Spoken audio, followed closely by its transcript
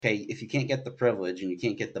okay, if you can't get the privilege and you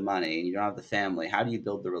can't get the money and you don't have the family, how do you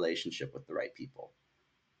build the relationship with the right people?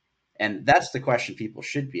 And that's the question people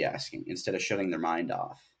should be asking instead of shutting their mind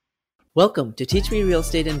off. Welcome to Teach Me Real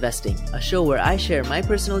Estate Investing, a show where I share my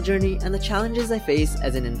personal journey and the challenges I face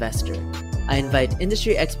as an investor. I invite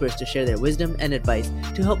industry experts to share their wisdom and advice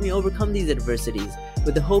to help me overcome these adversities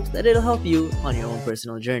with the hopes that it'll help you on your own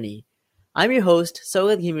personal journey. I'm your host,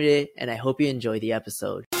 Sogad Himire, and I hope you enjoy the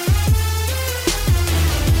episode.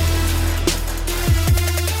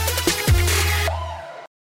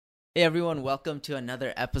 Hey everyone, welcome to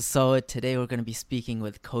another episode. Today we're going to be speaking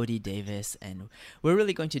with Cody Davis, and we're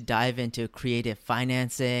really going to dive into creative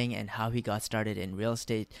financing and how he got started in real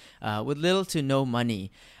estate with little to no money.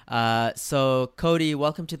 So Cody,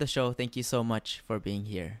 welcome to the show. Thank you so much for being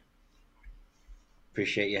here.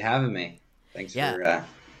 Appreciate you having me. Thanks for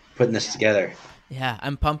putting this together. Yeah,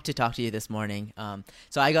 I'm pumped to talk to you this morning.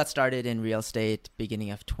 So I got started in real estate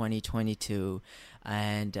beginning of 2022.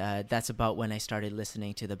 And that's about when I started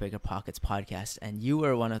listening to the Bigger Pockets podcast. And you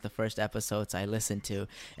were one of the first episodes I listened to.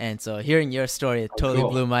 And so hearing your story, it totally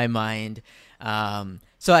blew my mind.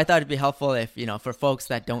 So I thought it'd be helpful if, for folks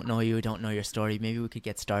that don't know you, don't know your story, maybe we could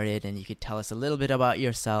get started and you could tell us a little bit about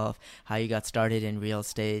yourself, how you got started in real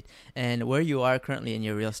estate, and where you are currently in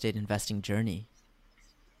your real estate investing journey.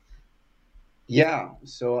 Yeah,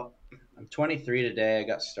 so I'm 23 today. I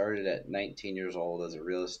got started at 19 years old as a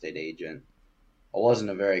real estate agent. I wasn't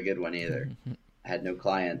a very good one either. I had no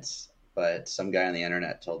clients, but some guy on the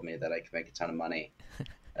internet told me that I could make a ton of money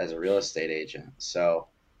as a real estate agent. So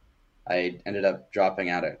I ended up dropping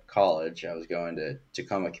out of college. I was going to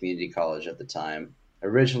Tacoma Community College at the time.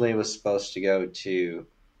 Originally, was supposed to go to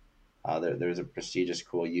there's a prestigious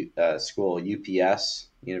school, UPS,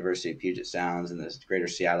 University of Puget Sounds, in the greater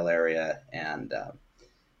Seattle area, and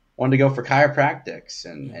wanted to go for chiropractics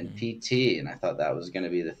and PT, and I thought that was going to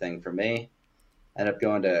be the thing for me. Ended up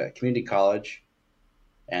going to community college,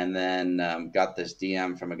 and then got this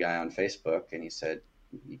DM from a guy on Facebook, and he said,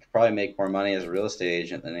 you could probably make more money as a real estate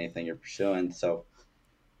agent than anything you're pursuing. So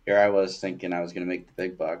here I was thinking I was going to make the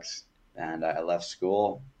big bucks, and I left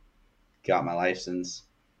school, got my license,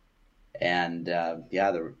 and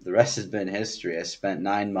the rest has been history. I spent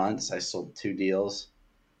 9 months. I sold 2 deals,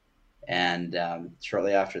 and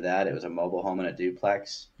shortly after that, it was a mobile home and a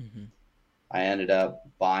duplex. Mm-hmm. I ended up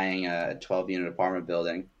buying a 12-unit apartment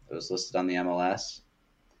building. It was listed on the MLS.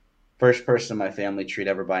 First person in my family tree to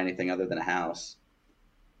ever buy anything other than a house.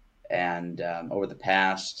 And over the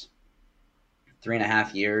past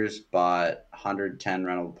 3.5 years, bought 110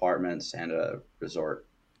 rental apartments and a resort.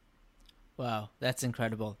 Wow, that's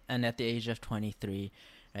incredible. And at the age of 23,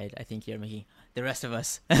 right, I think you're making the rest of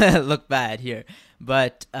us look bad here.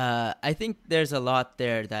 But I think there's a lot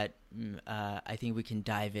there that I think we can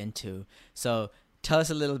dive into. So tell us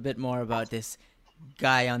a little bit more about this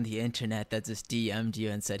guy on the internet that just DM'd you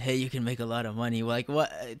and said, hey, you can make a lot of money. Like,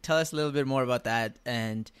 what? Tell us a little bit more about that,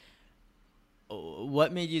 and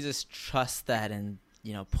what made you just trust that and,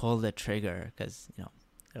 pull the trigger? Because, there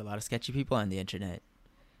are a lot of sketchy people on the internet.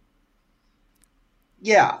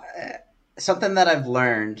 Yeah. Something that I've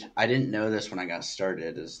learned, I didn't know this when I got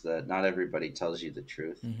started, is that not everybody tells you the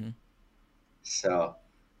truth. Mm-hmm. So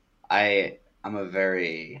I'm a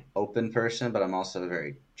very open person, but I'm also a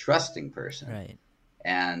very trusting person. Right.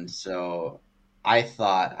 And so I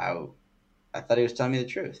thought he was telling me the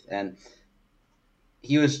truth, and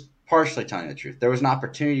he was partially telling me the truth. There was an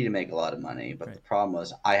opportunity to make a lot of money, but the problem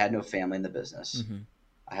was I had no family in the business. Mm-hmm.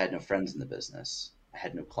 I had no friends in the business. I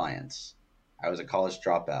had no clients. I was a college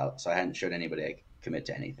dropout, so I hadn't showed anybody I could commit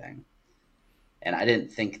to anything. And I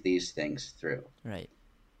didn't think these things through. Right.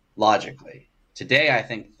 Logically. Today, I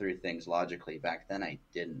think through things logically. Back then, I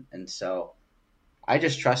didn't. And so I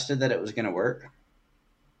just trusted that it was going to work.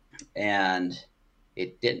 And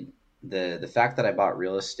it didn't. The fact that I bought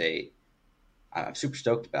real estate, I'm super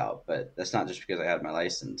stoked about, but that's not just because I had my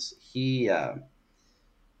license.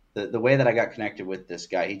 The way that I got connected with this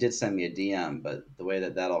guy, he did send me a DM, but the way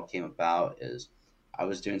that all came about is I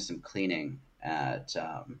was doing some cleaning at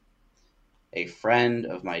a friend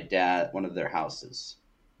of my dad, one of their houses.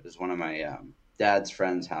 It was one of my dad's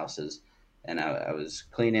friends' houses, and I was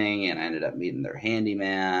cleaning, and I ended up meeting their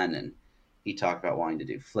handyman, and he talked about wanting to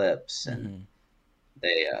do flips, and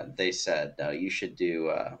they said you should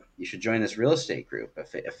join this real estate group, a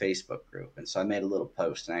Facebook group. And so I made a little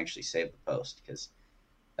post, and I actually saved the post because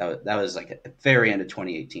that was like at the very end of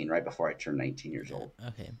 2018, right before I turned 19 years old.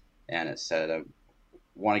 Okay. And it said I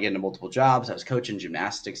want to get into multiple jobs. I was coaching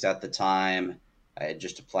gymnastics at the time. I had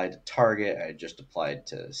just applied to Target. I had just applied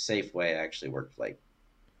to Safeway. I actually worked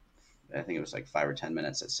I think it was 5 or 10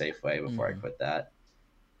 minutes at Safeway before I quit that.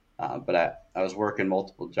 But I was working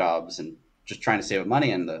multiple jobs and just trying to save up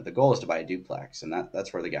money, and the goal is to buy a duplex, and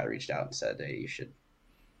that's where the guy reached out and said, "Hey, you should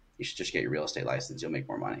just get your real estate license. You'll make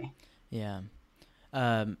more money." Yeah.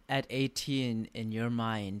 At 18, in your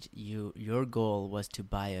mind, your goal was to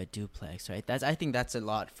buy a duplex, right? I think that's a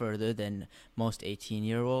lot further than most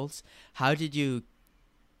 18-year-olds. How did you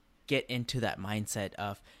get into that mindset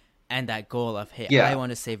of and that goal of, hey, I Yeah,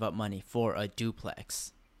 want to save up money for a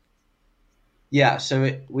duplex? yeah.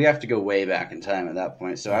 So we have to go way back in time at that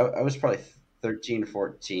point. So Yeah. I was probably 13,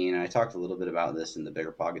 14, and I talked a little bit about this in the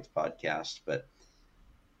Bigger Pockets podcast. But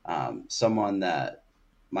someone that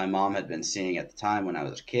my mom had been seeing at the time when I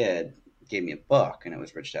was a kid gave me a book, and it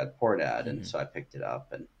was Rich Dad Poor Dad, and Mm-hmm. so I picked it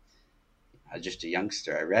up, and I was just a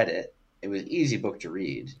youngster. I read it. It was an easy book to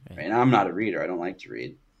read, Right. right? And I'm not a reader. I don't like to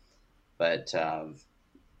read, but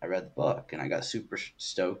I read the book, and I got super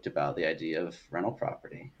stoked about the idea of rental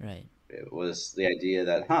property. Right. It was the idea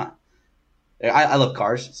that, I love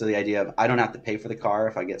cars, so the idea of I don't have to pay for the car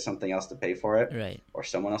if I get something else to pay for it, Right. or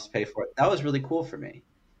someone else to pay for it. That was really cool for me.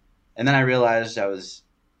 And then I realized I was,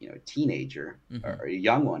 a teenager Mm-hmm. or a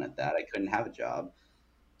young one at that. I couldn't have a job,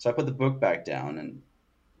 so I put the book back down and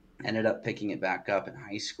ended up picking it back up in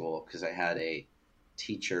high school because I had a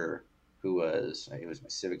teacher he was my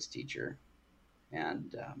civics teacher,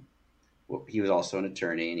 and well, he was also an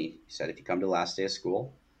attorney, and he said, if you come to the last day of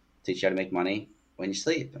school, I'll teach you how to make money when you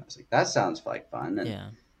sleep. And I was like, that sounds like fun. And Yeah.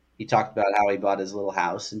 he talked about how he bought his little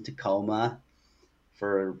house in Tacoma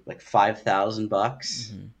for like $5,000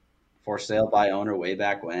 Mm-hmm. for sale by owner way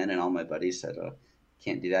back when, and all my buddies said, "Oh,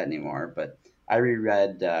 can't do that anymore." But I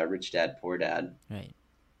reread Rich Dad Poor Dad, Right.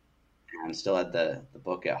 and still had the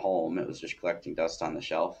book at home. It was just collecting dust on the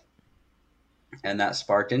shelf, and that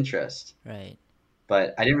sparked interest. Right.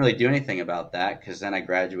 But I didn't really do anything about that because then I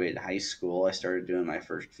graduated high school. I started doing my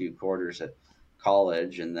first few quarters at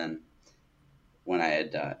college, and then when I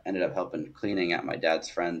had ended up helping cleaning at my dad's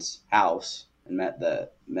friend's house and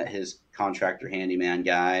met his contractor handyman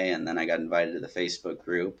guy, and then I got invited to the Facebook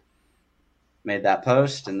group, made that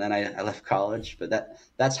post, and then I left college. But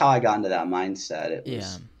that's how I got into that mindset. It Yeah.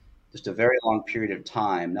 was just a very long period of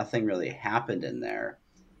time. Nothing really happened in there,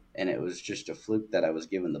 and it was just a fluke that I was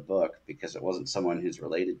given the book because it wasn't someone who's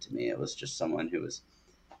related to me. It was just someone who was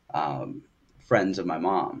um, friends of my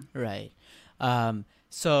mom. Right.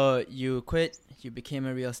 So you quit, you became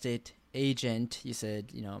a real estate agent. You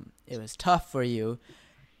said, it was tough for you.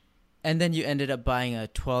 And then you ended up buying a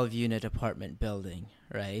 12-unit apartment building,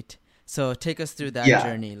 right? So take us through that Yeah,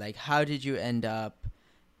 journey. Like, how did you end up,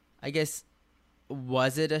 I guess,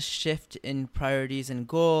 was it a shift in priorities and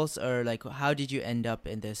goals, or like, how did you end up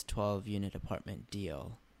in this 12-unit apartment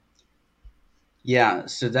deal? yeah.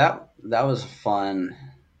 So that was fun.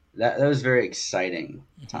 That was a very exciting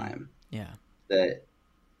Mm-hmm. time. Yeah. That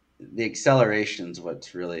the acceleration's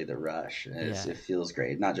what's really the rush. Yeah. It feels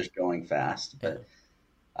great, not just going fast, Yeah. but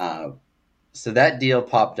uh, so that deal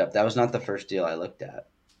popped up. That was not the first deal I looked at.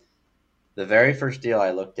 The very first deal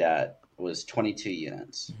I looked at was 22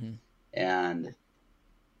 units, Mm-hmm. and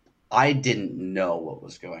I didn't know what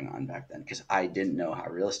was going on back then because I didn't know how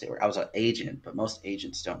real estate worked. I was an agent, but most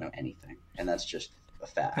agents don't know anything, and that's just a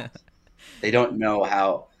fact. They don't know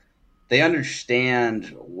how. They understand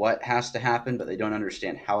what has to happen, but they don't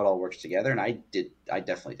understand how it all works together. And I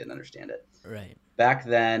definitely didn't understand it Right. back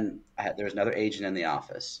then. There was another agent in the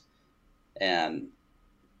office, and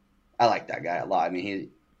I liked that guy a lot. I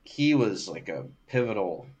mean, he was like a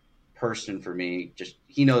pivotal person for me. Just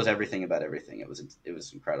he knows everything about everything. It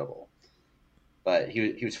was incredible. But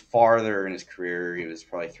he was farther in his career. He was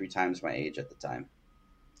probably 3 times my age at the time,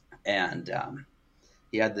 and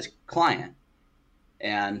he had this client,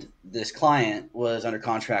 and this client was under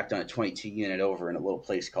contract on a 22 unit over in a little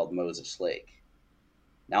place called Moses Lake.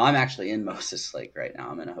 Now I'm actually in Moses Lake right now.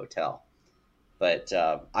 I'm in a hotel, but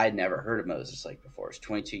I'd never heard of Moses Lake before. It's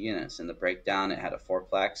 22 units. In the breakdown, it had a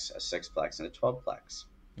fourplex, a sixplex, and a 12plex.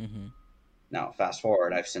 Mm-hmm. Now, fast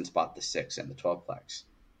forward, I've since bought the six and the 12plex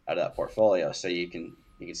out of that portfolio, so you can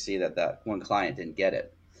see that one client didn't get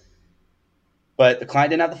it. But the client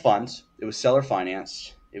didn't have the funds. It was seller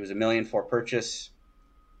financed. It was $1 million for purchase,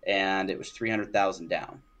 and it was 300,000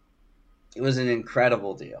 down. It was an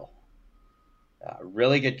incredible deal.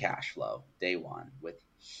 Really good cash flow day one with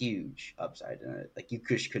huge upside in it. Like you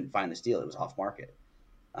couldn't find this deal. It was off market.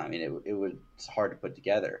 I mean, it was hard to put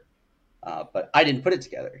together. But I didn't put it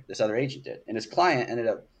together. This other agent did. And his client ended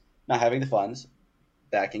up not having the funds,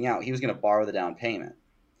 backing out. He was going to borrow the down payment.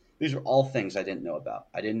 These are all things I didn't know about.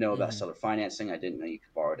 I didn't know about Mm-hmm. seller financing. I didn't know you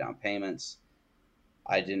could borrow down payments.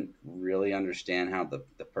 I didn't really understand how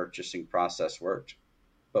the purchasing process worked.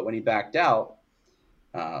 But when he backed out,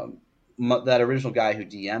 Um, that original guy who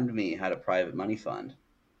DM'd me had a private money fund,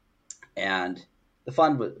 and the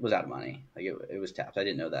fund was out of money. Like it was tapped. I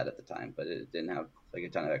didn't know that at the time, but it didn't have like a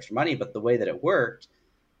ton of extra money. But the way that it worked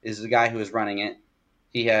is the guy who was running it,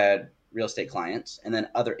 he had real estate clients, and then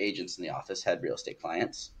other agents in the office had real estate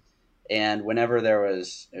clients. And whenever there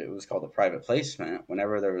was, it was called a private placement.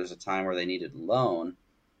 Whenever there was a time where they needed a loan,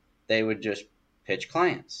 they would just pitch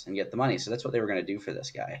clients and get the money. So that's what they were going to do for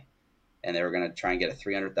this guy, and they were going to try and get a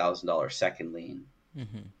 $300,000 second lien.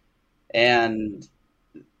 Mm-hmm. And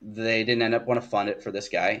they didn't end up want to fund it for this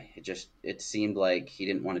guy. It seemed like he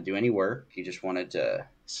didn't want to do any work. He just wanted to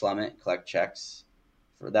slum it, collect checks.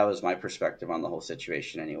 That was my perspective on the whole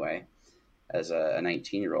situation anyway, as a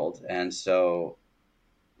 19-year-old. And so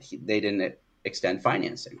they didn't extend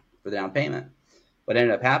financing for the down payment. What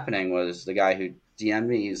ended up happening was the guy who DM'd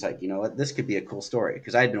me, he's like, you know what, this could be a cool story.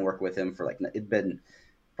 Because I had been working with him for it'd been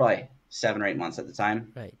probably 7 or 8 months at the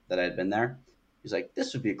time Right. that I had been there. He's like,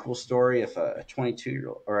 this would be a cool story if a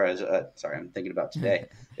 22-year-old, or sorry, I'm thinking about today,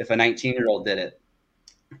 if a 19-year-old did it.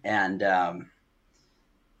 And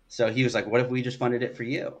so he was like, what if we just funded it for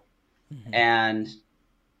you? Mm-hmm. And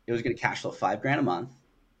it was going to cash flow $5,000 a month.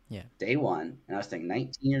 Yeah. Day one. And I was thinking,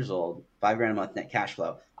 19 years old, $5,000 a month net cash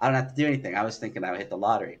flow. I don't have to do anything. I was thinking I would hit the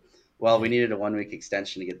lottery. Well, we needed a 1-week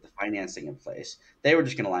extension to get the financing in place. They were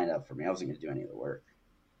just going to line it up for me. I wasn't going to do any of the work.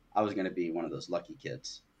 I was going to be one of those lucky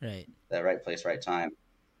kids. Right. The right place, right time.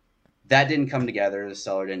 That didn't come together. The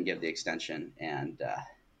seller didn't give the extension, and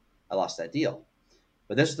I lost that deal.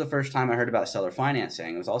 But this was the first time I heard about seller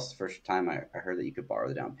financing. It was also the first time I heard that you could borrow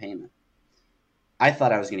the down payment. I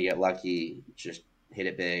thought I was going to get lucky, just hit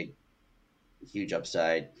it big, huge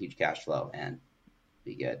upside, huge cash flow, and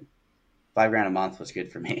be good. $5,000 a month was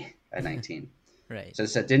good for me at 19. Right. So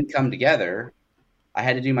it didn't come together. I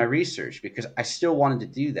had to do my research because I still wanted to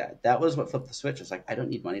do that. That was what flipped the switch. It's like, I don't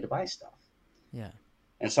need money to buy stuff. Yeah.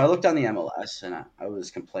 And so I looked on the MLS, and I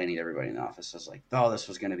was complaining to everybody in the office. I was like, oh, this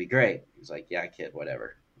was going to be great. He was like, yeah, kid,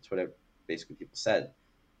 whatever. That's what basically people said.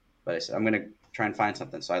 But I said, I'm going to try and find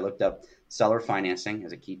something. So I looked up seller financing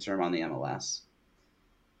as a key term on the MLS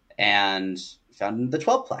and found the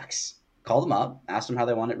 12-plex. Called them up, asked them how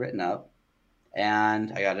they want it written up,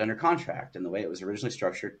 and I got it under contract. And the way it was originally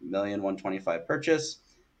structured, $1,125,000 purchase,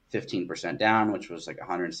 15% down, which was like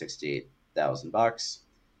 $168,000,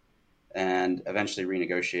 and eventually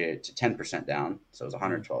renegotiated to 10% down, so it was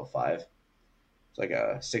 $112,500. It's like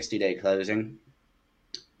a 60-day closing.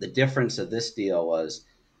 The difference of this deal was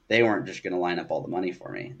they weren't just going to line up all the money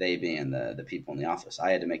for me. They being the people in the office.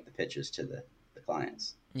 I had to make the pitches to the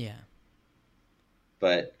clients. Yeah.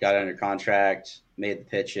 But got under contract, made the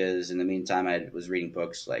pitches. In the meantime, I was reading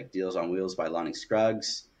books like Deals on Wheels by Lonnie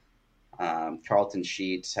Scruggs. Carlton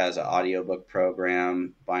Sheets has an audiobook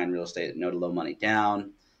program, Buying Real Estate at No to Low Money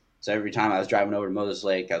Down. So every time I was driving over to Moses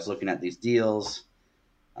Lake, I was looking at these deals.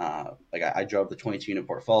 I drove the 22-unit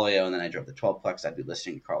portfolio, and then I drove the 12-plex. I'd be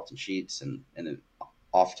listening to Carlton Sheets, and then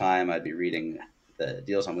off time, I'd be reading the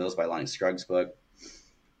Deals on Wheels by Lonnie Scruggs book.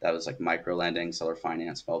 That was like micro lending, seller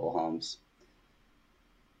finance, mobile homes.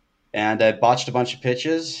 And I botched a bunch of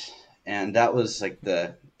pitches, and that was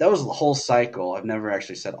the whole cycle. I've never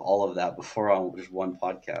actually said all of that before on just one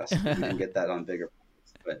podcast, and get that on bigger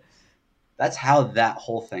podcasts. But that's how that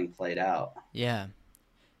whole thing played out. Yeah.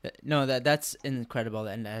 No, that's incredible,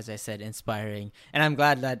 and as I said, inspiring. And I'm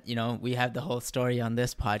glad that we have the whole story on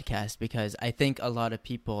this podcast, because I think a lot of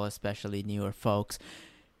people, especially newer folks,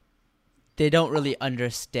 they don't really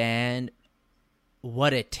understand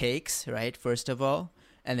what it takes, right? First of all.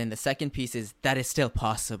 And then the second piece is that it's still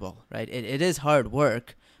possible, right? It is hard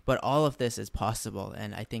work, but all of this is possible.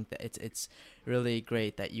 And I think that it's really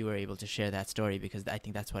great that you were able to share that story, because I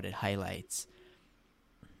think that's what it highlights.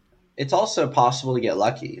 It's also possible to get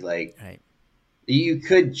lucky. Like, right. You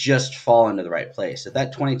could just fall into the right place. If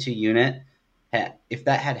that 22 unit, if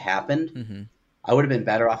that had happened, mm-hmm. I would have been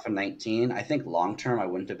better off in 19. I think long term, I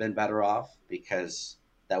wouldn't have been better off, because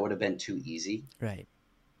that would have been too easy. Right.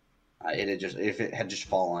 If it had just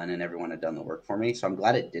fallen and everyone had done the work for me. So I'm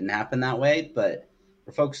glad it didn't happen that way. But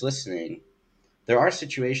for folks listening, there are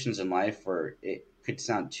situations in life where it could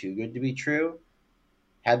sound too good to be true.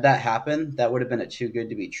 Had that happened, that would have been a too good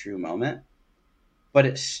to be true moment, but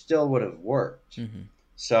it still would have worked. Mm-hmm.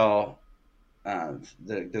 So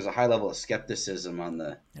there's a high level of skepticism on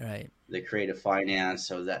the creative finance.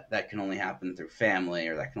 So that can only happen through family,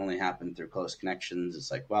 or that can only happen through close connections. It's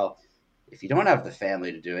like, well, if you don't have the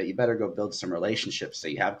family to do it, you better go build some relationships so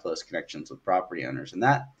you have close connections with property owners. And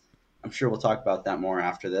that, I'm sure we'll talk about that more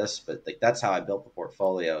after this, but that's how I built the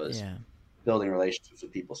portfolio. building relationships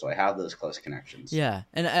with people, so I have those close connections. Yeah,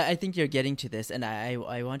 and I think you're getting to this, and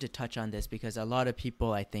I want to touch on this because a lot of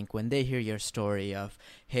people, I think, when they hear your story of,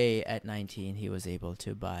 hey, at 19 he was able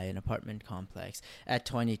to buy an apartment complex, at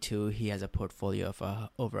 22 he has a portfolio of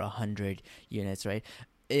over 100 units, right?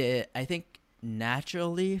 I think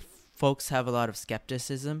naturally folks have a lot of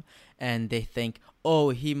skepticism, and they think, oh,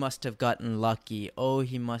 he must have gotten lucky, oh,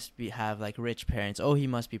 he must be have like rich parents, oh, he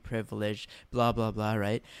must be privileged, blah blah blah,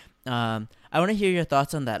 right? I want to hear your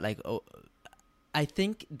thoughts on that. Like, oh, I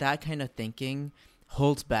think that kind of thinking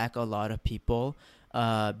holds back a lot of people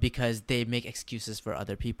because they make excuses for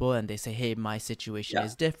other people and they say, hey, my situation Yeah.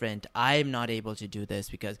 is different. I'm not able to do this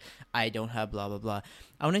because I don't have blah, blah, blah.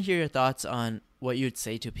 I want to hear your thoughts on what you'd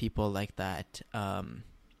say to people like that.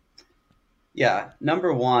 Yeah.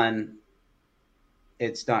 Number one,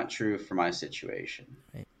 it's not true for my situation.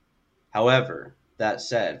 Right. However, that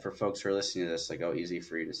said, for folks who are listening to this, like, oh, easy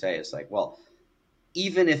for you to say, it's like, well,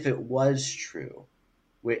 even if it was true,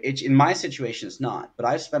 which in my situation it's not, but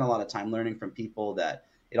I've spent a lot of time learning from people that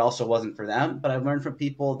it also wasn't for them, but I've learned from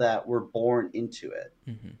people that were born into it.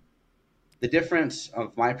 Mm-hmm. The difference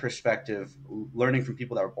of my perspective, learning from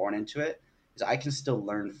people that were born into it, is I can still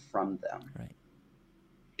learn from them. Right.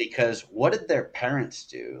 Because what did their parents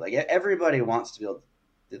do? Like everybody wants to be able to,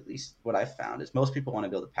 at least what I've found is most people want to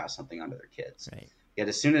be able to pass something on to their kids. Right. Yet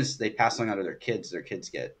as soon as they pass something on to their kids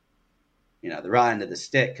get, the raw end of the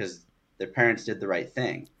stick because their parents did the right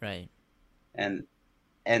thing. Right.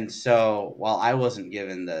 And so while I wasn't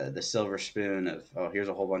given the silver spoon of, oh, here's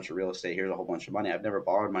a whole bunch of real estate, here's a whole bunch of money. I've never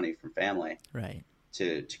borrowed money from family Right.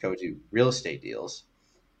 to go do real estate deals.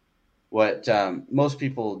 What most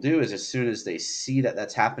people do is as soon as they see that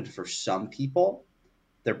that's happened for some people,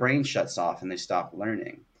 their brain shuts off and they stop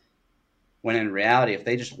learning. When in reality, if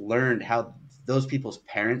they just learned how those people's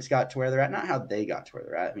parents got to where they're at, not how they got to where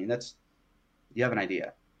they're at, I mean, you have an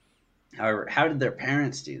idea. However, how did their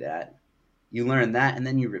parents do that? You learn that and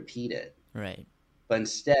then you repeat it. Right. But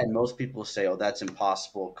instead, most people say, oh, that's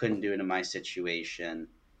impossible. Couldn't do it in my situation.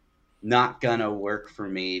 Not going to work for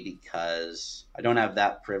me because I don't have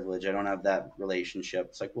that privilege. I don't have that relationship.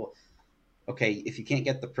 It's like, well, okay, if you can't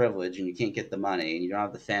get the privilege and you can't get the money and you don't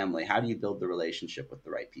have the family, how do you build the relationship with the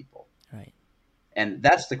right people? Right. And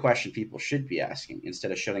that's the question people should be asking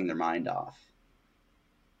instead of shutting their mind off.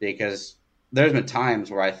 Because there's been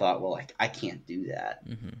times where I thought, well, I can't do that.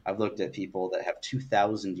 Mm-hmm. I've looked at people that have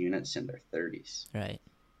 2,000 units in their 30s Right.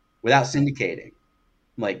 without syndicating.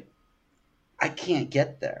 I'm like, I can't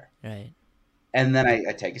get there. Right. And then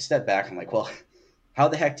I take a step back. I'm like, well, how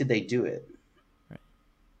the heck did they do it? Right.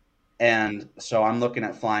 And so I'm looking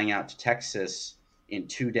at flying out to Texas in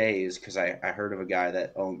 2 days because I heard of a guy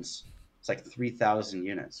that owns, it's like 3,000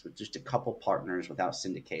 units with just a couple partners without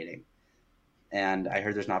syndicating. And I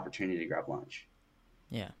heard there's an opportunity to grab lunch.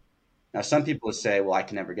 Yeah. Now, some people would say, well, I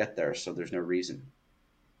can never get there, so there's no reason.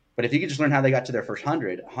 But if you could just learn how they got to their first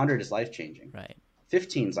 100 is life-changing. Right.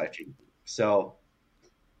 15 is life-changing. So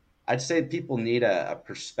I'd say people need a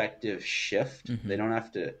perspective shift. Mm-hmm. They don't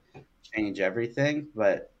have to change everything,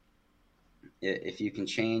 but if you can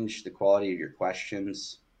change the quality of your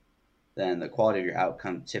questions, then the quality of your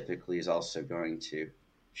outcome typically is also going to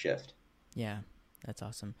shift. Yeah, that's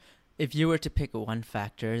awesome. If you were to pick one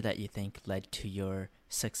factor that you think led to your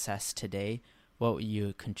success today, what would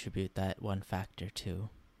you contribute that one factor to?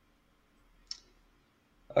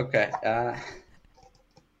 Okay.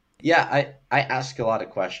 Yeah, I ask a lot of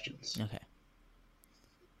questions. Okay.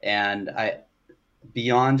 And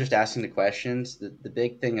beyond just asking the questions, the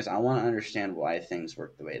big thing is I want to understand why things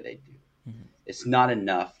work the way they do. Mm-hmm. It's not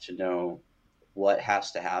enough to know what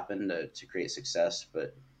has to happen to create success,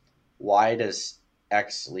 but why does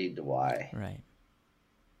X lead to Y? Right.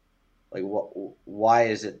 Like, why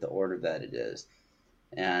is it the order that it is?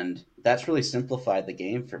 And that's really simplified the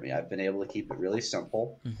game for me. I've been able to keep it really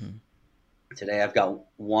simple. Mm-hmm. Today, I've got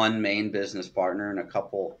one main business partner and a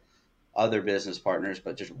couple other business partners,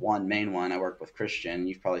 but just one main one. I work with Christian.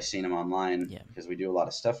 You've probably seen him online because we do a lot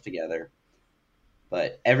of stuff together.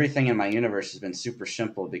 But everything in my universe has been super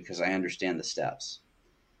simple because I understand the steps.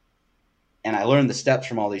 And I learned the steps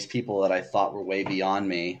from all these people that I thought were way beyond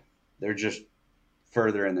me. They're just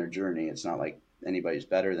further in their journey. It's not like anybody's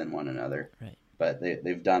better than one another. Right. But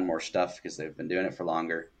they've done more stuff because they've been doing it for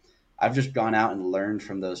longer. I've just gone out and learned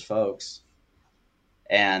from those folks.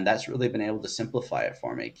 And that's really been able to simplify it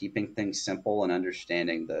for me. Keeping things simple and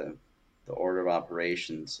understanding the order of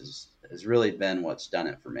operations has really been what's done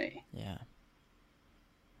it for me. Yeah.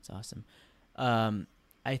 That's awesome.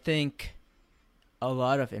 I think a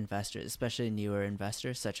lot of investors, especially newer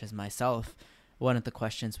investors such as myself, one of the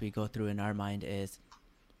questions we go through in our mind is,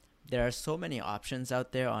 there are so many options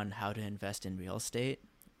out there on how to invest in real estate,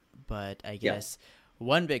 but I Yeah. guess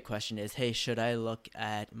one big question is, hey, should I look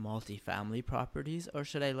at multifamily properties or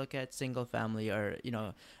should I look at single family or,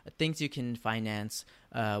 things you can finance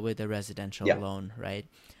with a residential Yeah. loan, right?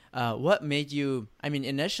 What made you? I mean,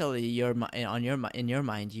 initially, in your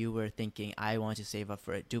mind, you were thinking, I want to save up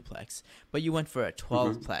for a duplex, but you went for a Hmm.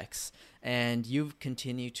 12plex, and you've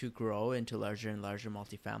continued to grow into larger and larger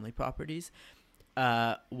multifamily properties.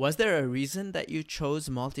 Was there a reason that you chose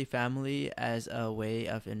multifamily as a way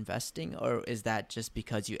of investing, or is that just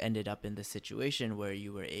because you ended up in the situation where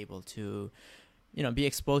you were able to, be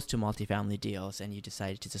exposed to multifamily deals and you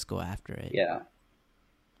decided to just go after it? Yeah.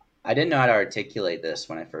 I didn't know how to articulate this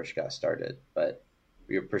when I first got started, but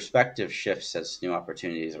your perspective shifts as new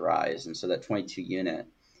opportunities arise. And so that 22 unit,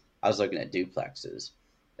 I was looking at duplexes.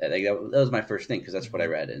 That was my first thing because that's what I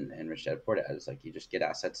Mm-hmm. read in Rich Dad Poor Dad. It's like you just get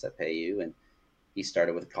assets that pay you. And he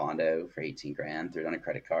started with a condo for 18 grand, threw it on a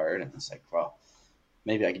credit card. And it's like, well,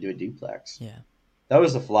 maybe I could do a duplex. Yeah. That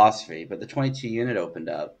was the philosophy. But the 22 unit opened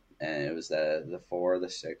up and it was the 4, the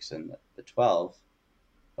 6, and the 12,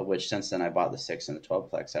 of which since then I bought the 6 and the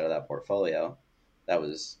 12plex out of that portfolio. That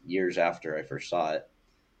was years after I first saw it.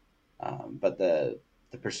 But the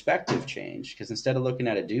perspective changed because instead of looking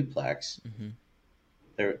at a duplex, Mm-hmm.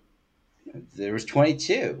 there there was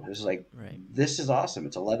 22. It was like, Right. this is awesome.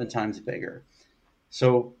 It's 11 times bigger.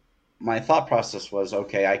 So my thought process was,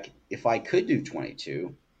 okay, if I could do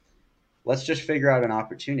 22, let's just figure out an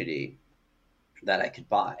opportunity that I could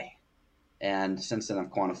buy. And since then, I've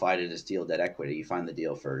quantified it as deal debt equity. You find the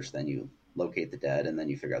deal first, then you locate the debt, and then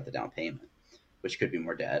you figure out the down payment, which could be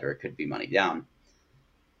more debt or it could be money down.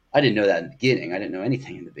 I didn't know that in the beginning. I didn't know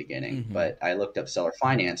anything in the beginning, Mm-hmm. but I looked up seller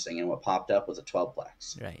financing, and what popped up was a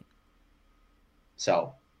 12plex. Right.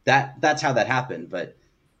 So that's how that happened. But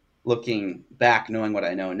looking back, knowing what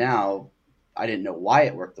I know now, I didn't know why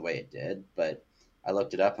it worked the way it did, but I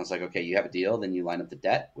looked it up and I was like, okay, you have a deal, then you line up the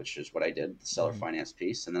debt, which is what I did, the seller Mm-hmm. finance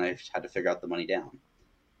piece, and then I had to figure out the money down.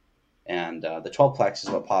 And the 12plex is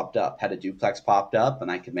what popped up. Had a duplex popped up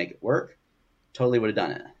and I could make it work, totally would have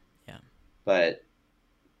done it. Yeah. But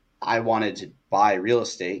I wanted to buy real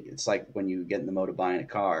estate. It's like when you get in the mode of buying a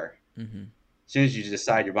car. Mm-hmm. As soon as you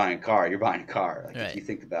decide you're buying a car, you're buying a car. Like if Right. you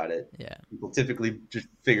think about it, Yeah. people typically just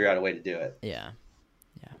figure out a way to do it. Yeah.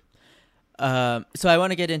 Yeah. So I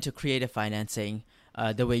want to get into creative financing,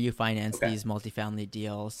 the way you finance Okay. these multifamily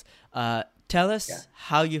deals. Tell Yeah. us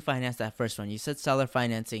how you finance that first one. You said seller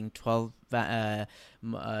financing, 12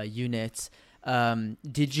 units.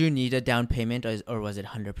 Did you need a down payment, or was it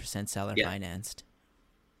 100% seller Yeah. financed?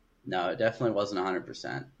 No, it definitely wasn't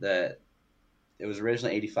 100%. It was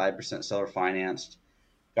originally 85% seller financed.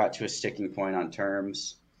 Got to a sticking point on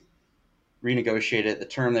terms. Renegotiated. The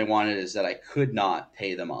term they wanted is that I could not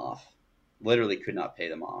pay them off. Literally could not pay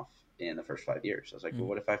them off in the first 5 years. I was like, well, Mm.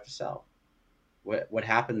 what if I have to sell? What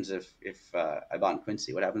happens if I bought in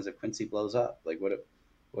Quincy? What happens if Quincy blows up? Like what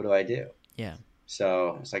do I do? Yeah.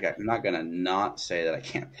 So it's like I'm not gonna not say that I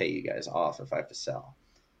can't pay you guys off if I have to sell.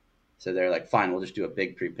 So they're like, fine, we'll just do a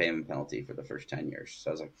big prepayment penalty for the first 10 years. So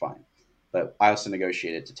I was like, fine, but I also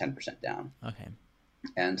negotiated to 10% down, Okay.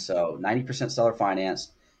 and so 90% seller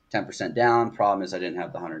financed, 10% down. Problem is I didn't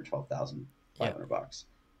have the $112,500 Yep. bucks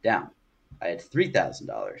down. I had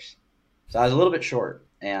 $3,000, so I was a little bit short,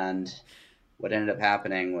 and what ended up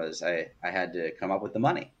happening was I had to come up with the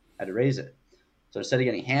money. I had to raise it. So instead of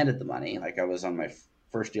getting handed the money, like I was on my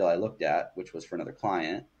first deal I looked at, which was for another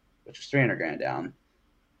client, which was 300 grand down,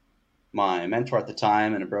 my mentor at the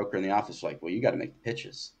time and a broker in the office were like, well, you got to make the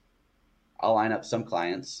pitches. I'll line up some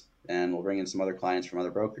clients and we'll bring in some other clients from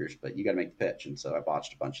other brokers, but you got to make the pitch. And so I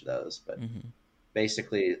botched a bunch of those. But Mm-hmm.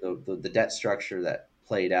 basically, the debt structure that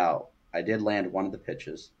played out, I did land one of the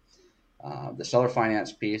pitches. The seller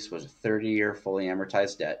finance piece was a 30-year fully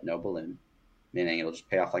amortized debt, no balloon, meaning it'll just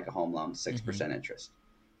pay off like a home loan, Mm-hmm. 6% interest,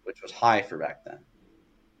 which was high for back then.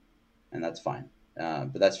 And that's fine.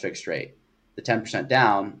 But that's fixed rate. The 10%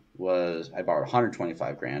 down was I borrowed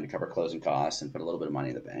 125 grand to cover closing costs and put a little bit of money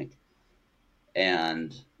in the bank.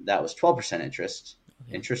 And that was 12% interest,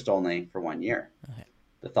 Okay. interest only for 1 year. Okay.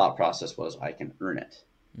 The thought process was I can earn it.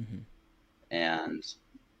 Mm-hmm. And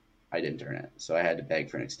I didn't earn it. So I had to beg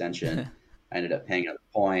for an extension. I ended up paying another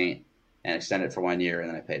point and extended it for 1 year, and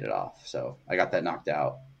then I paid it off. So I got that knocked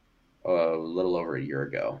out a little over a year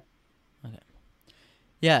ago. Okay.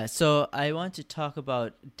 Yeah, so I want to talk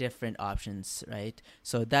about different options, right?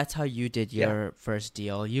 So that's how you did Yeah. your first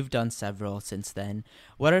deal. You've done several since then.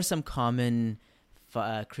 What are some common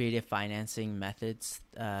creative financing methods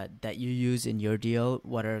that you use in your deal?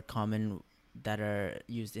 What are common that are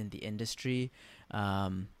used in the industry?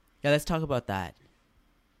 Um, Yeah, let's talk about that.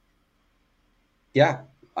 Yeah,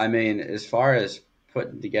 I mean, as far as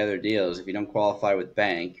putting together deals, if you don't qualify with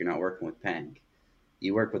bank, you're not working with bank.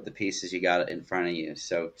 You work with the pieces you got in front of you.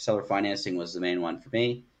 So seller financing was the main one for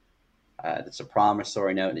me. It's a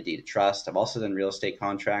promissory note and a deed of trust. I've also done real estate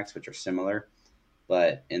contracts, which are similar,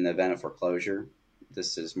 but in the event of foreclosure,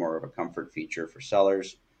 this is more of a comfort feature for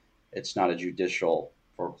sellers. It's not a judicial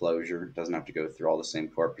foreclosure. It doesn't have to go through all the same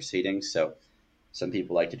court proceedings. So some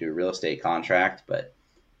people like to do a real estate contract, but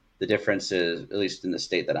the difference is, at least in the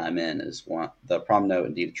state that I'm in, is one the prom note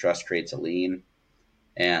and deed of trust creates a lien,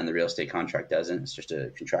 and the real estate contract doesn't. It's just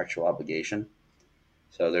a contractual obligation.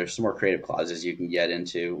 So there's some more creative clauses you can get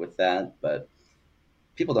into with that, but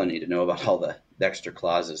people don't need to know about all the extra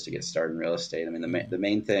clauses to get started in real estate. I mean, Mm-hmm. the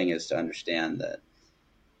main thing is to understand that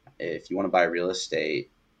if you want to buy real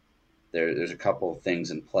estate, there's a couple of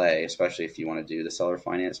things in play, especially if you want to do the seller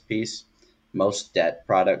finance piece. Most debt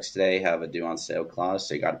products today have a due on sale clause,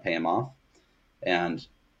 so you got to pay them off. And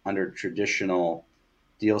under traditional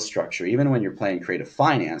deal structure, even when you're playing creative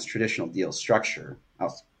finance, traditional deal structure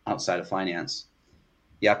outside of finance,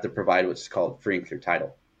 you have to provide what's called free and clear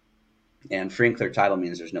title. And free and clear title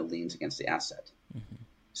means there's no liens against the asset. Mm-hmm.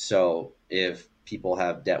 So if people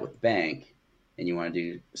have debt with the bank and you want to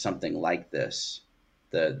do something like this,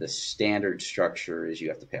 the standard structure is you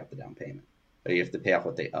have to pay off the down payment, or you have to pay off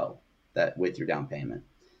what they owe that with your down payment.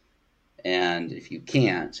 And if you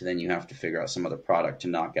can't, then you have to figure out some other product to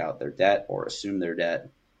knock out their debt or assume their debt,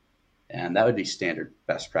 and that would be standard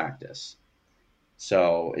best practice.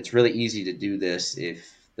 So it's really easy to do this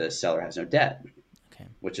if the seller has no debt, Okay.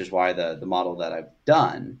 which is why the model that I've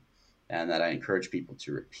done and that I encourage people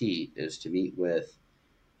to repeat is to meet with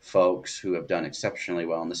folks who have done exceptionally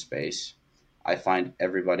well in the space. I find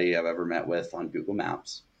everybody I've ever met with on Google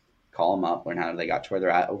Maps, call them up, learn how they got to where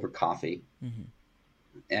they're at over coffee, Mm-hmm.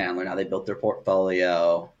 and learn how they built their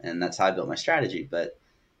portfolio. And that's how I built my strategy. But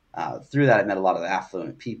through that, I met a lot of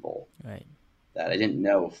affluent people Right. that I didn't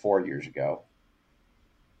know 4 years ago.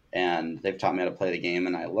 And they've taught me how to play the game.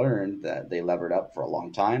 And I learned that they levered up for a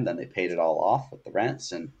long time. Then they paid it all off with the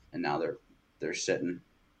rents, and now they're sitting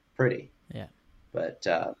pretty. Yeah. But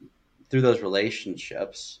through those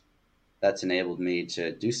relationships, that's enabled me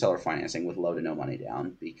to do seller financing with low to no money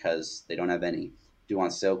down because they don't have any due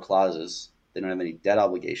on sale clauses. They don't have any debt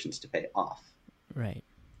obligations to pay off. Right.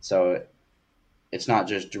 So it's not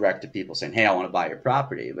just direct to people saying, "Hey, I want to buy your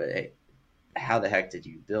property," but hey, how the heck did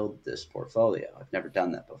you build this portfolio? I've never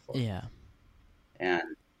done that before. Yeah. And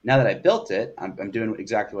now that I built it, I'm doing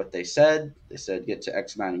exactly what they said. They said get to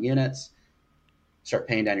X amount of units, start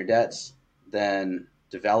paying down your debts, then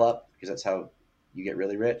develop, because that's how you get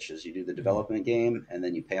really rich is you do the Mm-hmm. development game and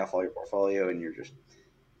then you pay off all your portfolio and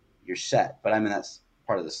you're set. But I mean that's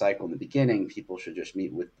part of the cycle in the beginning. People should just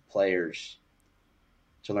meet with the players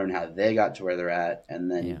to learn how they got to where they're at,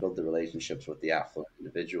 and then you Yeah. build the relationships with the affluent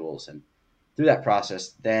individuals. And through that process,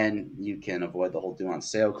 then you can avoid the whole due on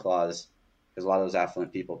sale clause because a lot of those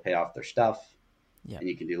affluent people pay off their stuff, Yeah. and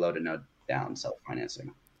you can do low to no down self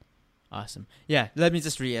financing. Awesome. Yeah, let me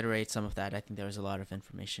just reiterate some of that. I think there was a lot of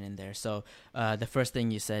information in there. So, the first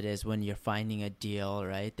thing you said is when you're finding a deal,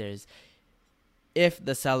 right? There's if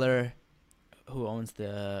the seller who owns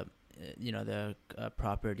the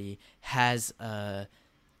property has a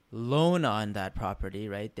loan on that property,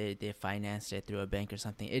 right? They financed it through a bank or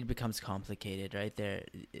something. It becomes complicated, right? There,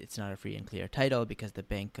 it's not a free and clear title because the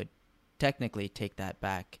bank could technically take that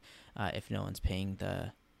back if no one's paying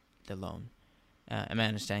the loan. Am I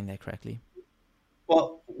understanding that correctly?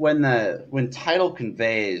 Well, when title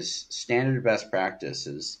conveys, standard best practice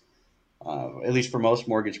is, at least for most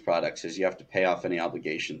mortgage products, is you have to pay off any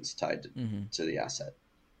obligations tied Mm-hmm. to the asset.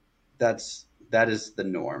 That is the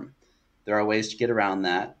norm. There are ways to get around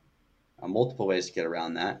that, multiple ways to get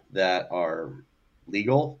around that are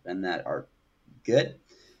legal and that are good.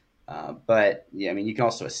 But yeah, I mean, you can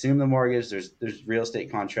also assume the mortgage. There's real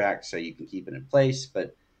estate contracts, so you can keep it in place.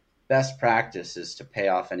 But best practice is to pay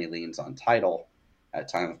off any liens on title at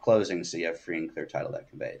time of closing, so you have free and clear title that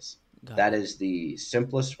conveys. Got That it. is the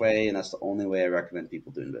simplest way, and that's the only way I recommend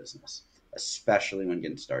people doing business, especially when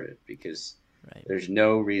getting started, because Right. there's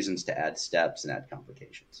no reasons to add steps and add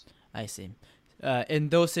complications. I see. In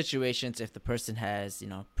those situations, if the person has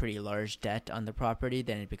pretty large debt on the property,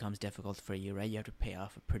 then it becomes difficult for you, right? You have to pay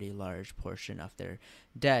off a pretty large portion of their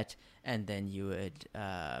debt, and then you would,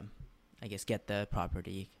 I guess, get the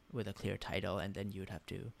property with a clear title, and then you would have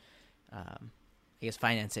to, I guess,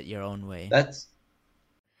 finance it your own way. That's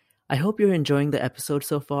I hope you're enjoying the episode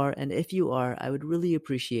so far, and if you are, I would really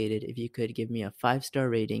appreciate it if you could give me a 5-star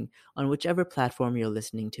rating on whichever platform you're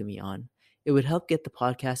listening to me on. It would help get the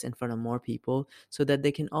podcast in front of more people so that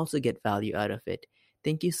they can also get value out of it.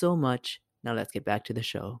 Thank you so much. Now let's get back to the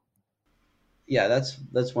show. Yeah,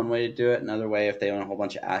 that's one way to do it. Another way, if they own a whole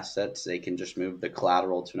bunch of assets, they can just move the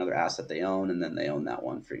collateral to another asset they own, and then they own that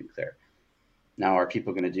one free and clear. Now, are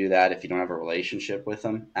people going to do that if you don't have a relationship with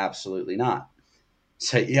them? Absolutely not.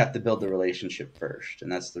 So you have to build the Yeah. relationship first,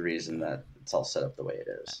 and that's the reason that it's all set up the way it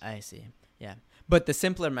is. I see. Yeah. But the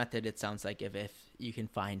simpler method, it sounds like, if you can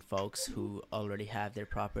find folks who already have their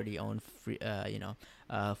property owned, free,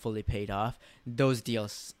 fully paid off, those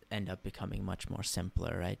deals end up becoming much more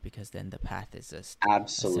simpler, right? Because then the path is just a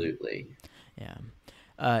Absolutely,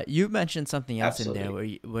 yeah. You mentioned something else in there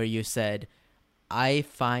absolutely. where you said I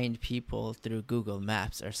find people through Google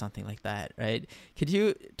Maps or something like that, right? Could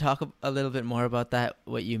you talk a little bit more about that?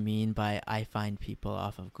 What you mean by I find people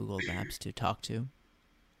off of Google Maps to talk to?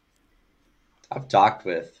 I've talked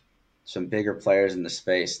with some bigger players in the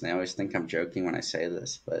space, and they always think I'm joking when I say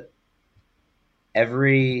this, but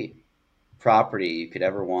every property you could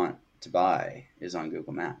ever want to buy is on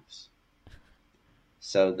Google Maps.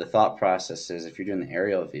 So the thought process is, if you're doing the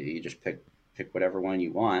aerial view, you just pick whatever one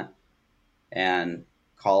you want and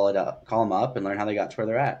call them up, and learn how they got to where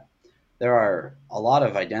they're at. There are a lot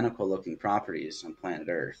of identical looking properties on planet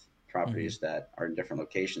Earth, Mm-hmm. properties that are in different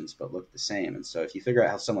locations but look the same. And so if you figure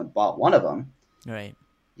out how someone bought one of them, Right.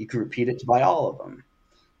 you can repeat it to buy all of them.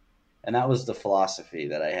 And that was the philosophy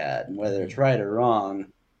that I had. And whether Mm-hmm. it's right or wrong,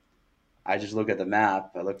 I just look at the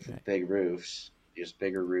map. I look for the Right. big roofs, because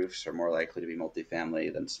bigger roofs are more likely to be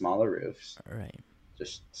multifamily than smaller roofs, Right.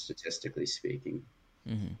 just statistically speaking.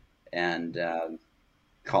 Mm-hmm. And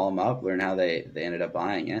call them up, learn how they ended up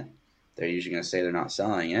buying it. They're usually going to say they're not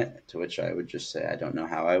selling it, to which I would just say, I don't know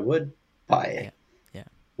how I would buy Yeah. it, Yeah.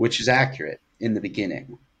 which is accurate in the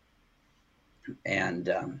beginning. And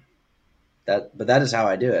but that is how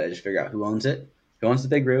I do it. I just figure out who owns it, who owns the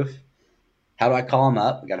big roof. How do I call them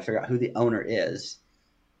up? I got to figure out who the owner is.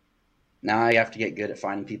 Now I have to get good at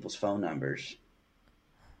finding people's phone numbers.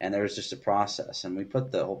 And there's just a process. And we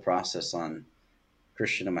put the whole process on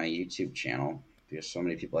Christian on my YouTube channel because so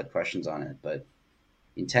many people had questions on it. But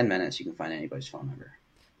in 10 minutes, you can find anybody's phone number.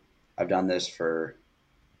 I've done this for,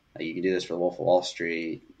 you can do this for the Wolf of Wall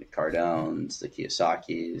Street, the Cardones, the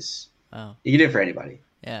Kiyosaki's. Oh. You can do it for anybody.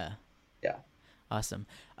 Yeah. Yeah. Awesome.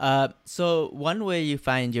 So one way you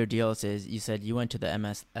find your deals is you said you went to the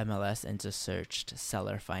MLS and just searched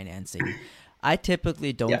seller financing. I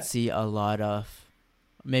typically don't Yeah. see a lot of,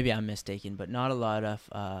 maybe I'm mistaken, but not a lot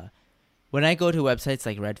of, when I go to websites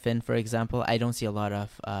like Redfin, for example, I don't see a lot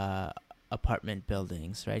of apartment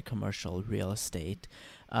buildings, right? Commercial real estate.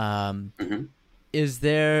 Um, Mm-hmm. is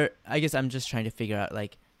there, I guess I'm just trying to figure out,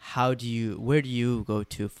 like, where do you go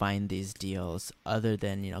to find these deals other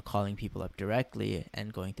than, calling people up directly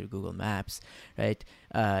and going through Google Maps, right?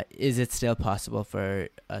 Is it still possible for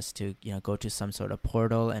us to, go to some sort of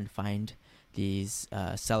portal and find these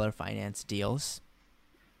seller finance deals?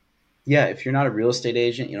 Yeah. If you're not a real estate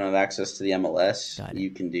agent, you don't have access to the MLS, Got it. you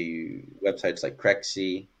can do websites like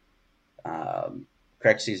Crexy. Um,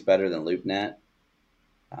 Crexy is better than LoopNet,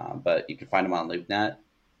 but you can find them on LoopNet.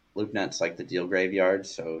 LoopNet's like the deal graveyard,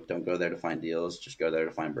 so don't go there to find deals. Just go there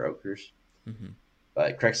to find brokers. Mm-hmm.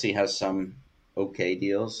 But Crexy has some okay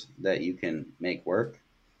deals that you can make work.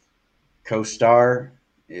 CoStar,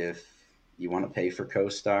 if you want to pay for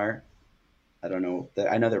CoStar, I don't know.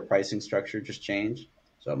 I know their pricing structure just changed,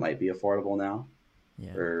 so it might be affordable now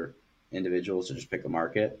Yeah, for individuals to just pick a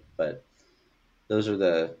market. But those are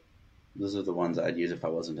the those are the ones I'd use if I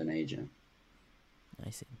wasn't an agent. I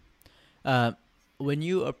see. Uh, when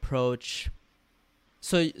you approach,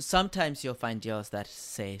 so sometimes you'll find deals that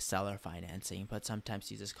say seller financing, but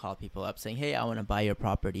sometimes you just call people up saying, "Hey, I want to buy your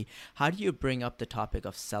property." How do you bring up the topic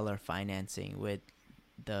of seller financing with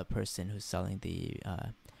the person who's selling the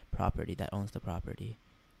property, that owns the property?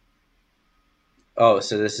 Oh,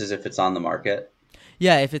 so this is if it's on the market.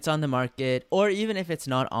 Yeah, if it's on the market, or even if it's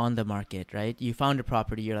not on the market, right? You found a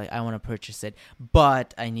property, you're like, I want to purchase it,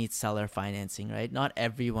 but I need seller financing, right? Not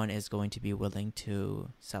everyone is going to be willing to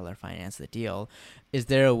seller finance the deal. Is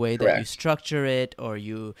there a way that you Correct. structure it, or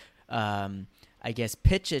you, I guess,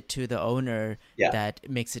 pitch it to the owner Yeah. that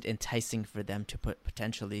makes it enticing for them to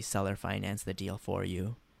potentially seller finance the deal for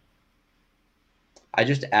you? I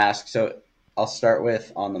just ask. So I'll start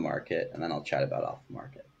with on the market, and then I'll chat about off the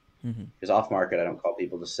market. Mm-hmm. Because off market, I don't call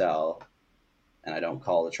people to sell, and I don't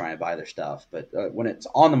call to try and buy their stuff. But when it's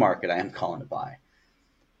on the market, I am calling to buy.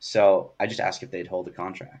 So I just ask if they'd hold a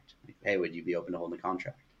contract. Like, hey, would you be open to holding a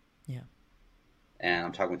contract? Yeah. And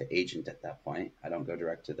I'm talking with the agent at that point. I don't go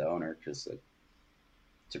direct to the owner because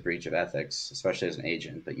It's a breach of ethics, especially as an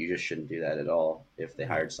agent, but you just shouldn't do that at all if they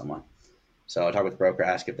Right. hired someone. So I talk with the broker,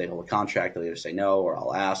 ask if they hold a contract. They'll either say no, or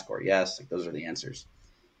I'll ask, or yes. Like those are the answers.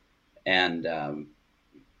 And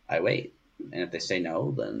I wait. And if they say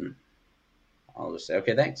no, then I'll just say,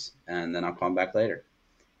 okay, thanks. And then I'll call them back later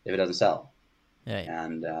if it doesn't sell. Right.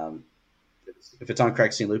 And if it's on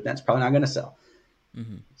correct scene LoopNet, it's probably not going to sell.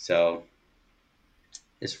 Mm-hmm. So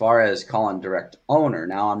as far as calling direct owner,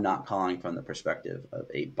 now I'm not calling from the perspective of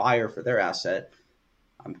a buyer for their asset.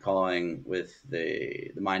 I'm calling with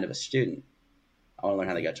the mind of a student. I want to learn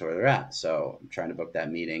how they got to where they're at. So I'm trying to book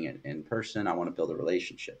that meeting in person. I want to build a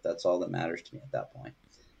relationship. That's all that matters to me at that point.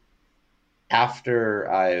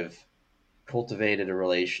 After I've cultivated a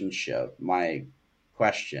relationship, my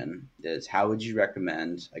question is, how would you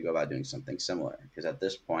recommend I go about doing something similar? Because at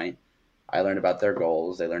this point, I learned about their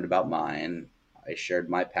goals. They learned about mine. I shared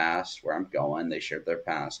my past, where I'm going. They shared their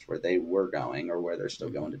past, where they were going or where they're still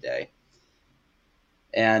Mm-hmm. going today.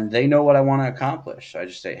 And they know what I want to accomplish. So I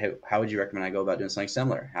just say, hey, how would you recommend I go about doing something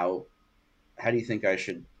similar? How do you think I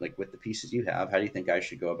should, like with the pieces you have, how do you think I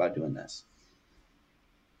should go about doing this?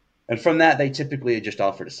 And from that, they typically just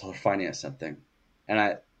offer to seller finance something.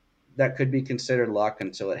 And that could be considered luck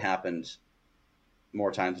until it happened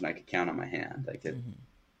more times than I could count on my hand. Like Mm-hmm.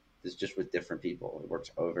 it's just with different people. It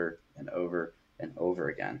works over and over and over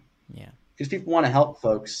again. Yeah. Because people want to help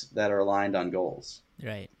folks that are aligned on goals.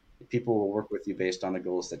 Right. People will work with you based on the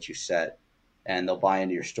goals that you set, and they'll buy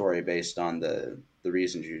into your story based on the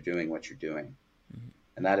reasons you're doing what you're doing. Mm-hmm.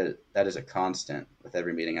 And that is a constant with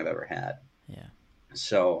every meeting I've ever had. Yeah.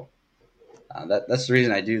 So that's the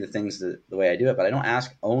reason I do the things the way I do it. But I don't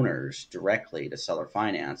ask owners directly to seller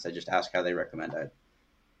finance. I just ask how they recommend I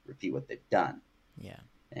repeat what they've done. Yeah.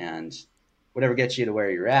 And whatever gets you to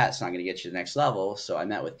where you're at, it's not going to get you to the next level. So I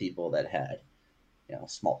met with people that had,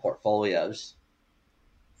 small portfolios,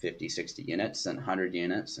 50, 60 units and 100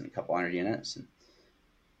 units and a couple hundred units. And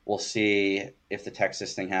we'll see if the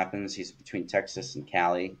Texas thing happens. He's between Texas and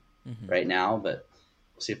Cali Mm-hmm. right now, but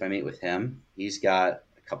we'll see if I meet with him. He's got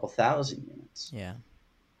a couple thousand units. Yeah.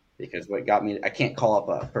 Because what got me, I can't call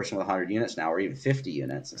up a person with 100 units now or even 50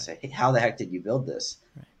 units and Right. say, hey, how the heck did you build this?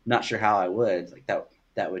 Right. Not sure how I would. Like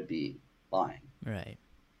that would be lying. Right.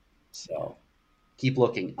 Yeah. So keep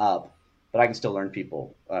looking up, but I can still learn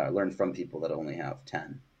from people that only have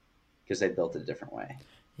 10 because they built it a different way.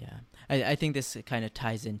 Yeah, I think this kind of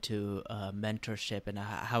ties into mentorship and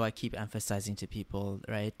how I keep emphasizing to people,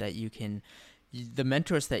 right, that the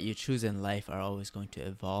mentors that you choose in life are always going to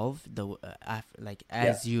evolve. Yeah.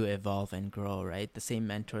 As you evolve and grow, right? The same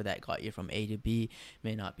mentor that got you from A to B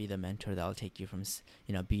may not be the mentor that will take you from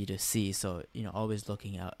B to C. So always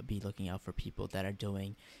be looking out for people that are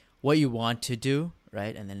doing what you want to do,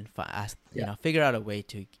 right? And then Yeah. figure out a way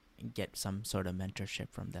to get some sort of mentorship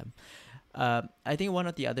from them. I think one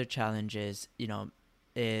of the other challenges,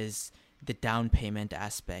 is the down payment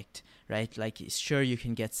aspect, right? Like, sure, you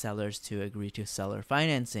can get sellers to agree to seller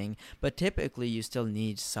financing, but typically you still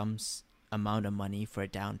need some amount of money for a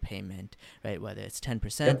down payment, right? Whether it's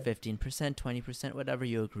 10%, Yep. 15%, 20%, whatever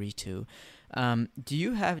you agree to. Do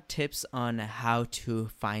you have tips on how to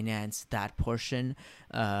finance that portion?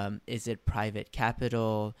 Is it private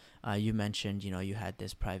capital? You mentioned, you had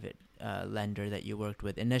this private lender that you worked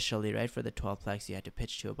with initially, right? For the 12plex, you had to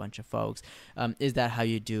pitch to a bunch of folks. Is that how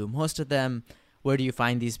you do most of them? Where do you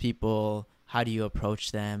find these people? How do you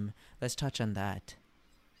approach them? Let's touch on that.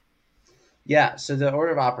 Yeah. So the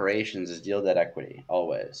order of operations is deal debt equity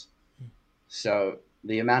always. So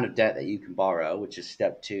the amount of debt that you can borrow, which is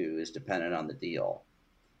step two, is dependent on the deal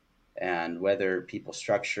and whether people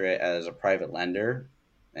structure it as a private lender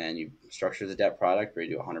and you structure the debt product where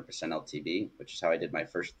you do 100% LTV, which is how I did my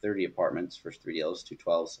first 30 apartments, first three deals, two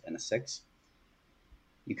 12s and a six.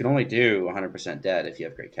 You can only do 100% debt if you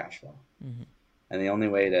have great cash flow. Mm-hmm. And the only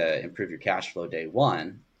way to improve your cash flow day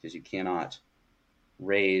one, because you cannot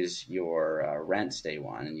raise your rents day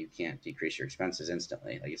one and you can't decrease your expenses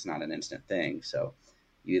instantly. Like it's not an instant thing. So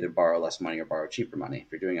you either borrow less money or borrow cheaper money.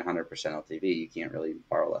 If you're doing 100% LTV, you can't really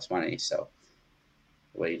borrow less money. So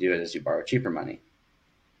the way you do it is you borrow cheaper money.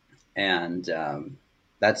 And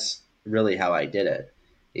that's really how I did it.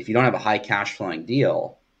 If you don't have a high cash flowing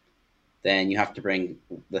deal, then you have to bring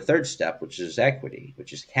the third step, which is equity,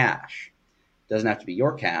 which is cash. It doesn't have to be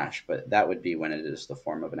your cash, but that would be when it is the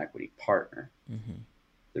form of an equity partner. Mm-hmm.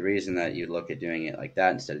 The reason that you look at doing it like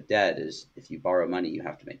that instead of debt is if you borrow money, you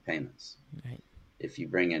have to make payments. Right. If you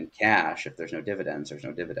bring in cash, if there's no dividends, there's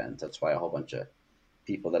no dividends. That's why a whole bunch of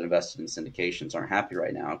people that invested in syndications aren't happy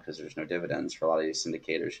right now because there's no dividends for a lot of these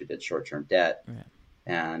syndicators who did short-term debt Yeah.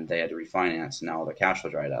 and they had to refinance and now all their cash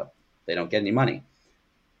was dried up. They don't get any money.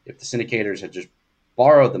 If the syndicators had just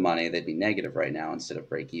borrowed the money, they'd be negative right now instead of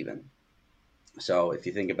break even. So if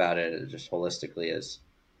you think about it just holistically as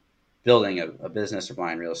building a business or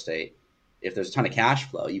buying real estate, if there's a ton of cash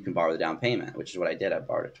flow, you can borrow the down payment, which is what I did. I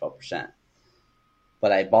borrowed at 12%,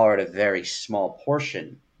 but I borrowed a very small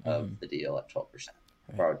portion of Mm-hmm. the deal at 12%. I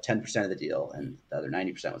Right. borrowed 10% of the deal, and the other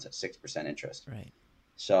 90% was at 6% interest. Right.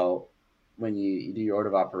 So when you do your order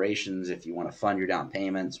of operations, if you want to fund your down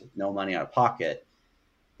payments with no money out of pocket,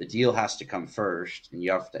 the deal has to come first, and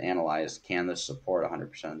you have to analyze, can this support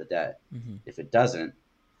 100% of the debt? Mm-hmm. If it doesn't,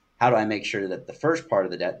 how do I make sure that the first part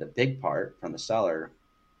of the debt, the big part from the seller,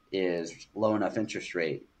 is low enough interest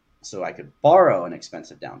rate so I could borrow an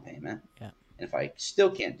expensive down payment? Yeah. And if I still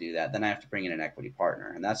can't do that, then I have to bring in an equity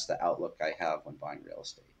partner. And that's the outlook I have when buying real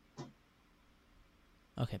estate.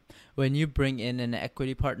 Okay. When you bring in an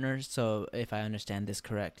equity partner, so if I understand this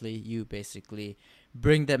correctly, you basically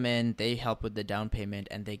bring them in, they help with the down payment,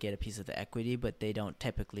 and they get a piece of the equity, but they don't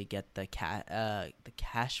typically get the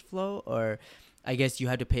cash flow, or I guess you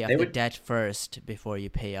have to pay off They the would, debt first before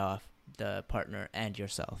you pay off the partner and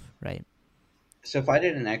yourself, right? so if I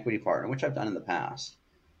did an equity partner, which I've done in the past,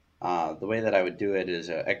 the way that I would do it is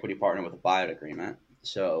an equity partner with a buyout agreement.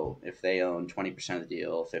 So if they own 20% of the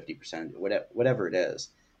deal, 50%, whatever it is,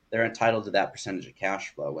 they're entitled to that percentage of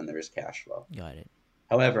cash flow when there is cash flow. Got it.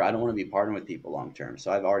 However, I don't want to be partnering with people long term.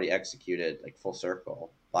 So I've already executed like full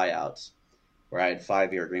circle buyouts where I had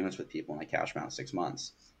 5-year agreements with people and I cash them out in 6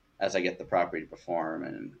 months as I get the property to perform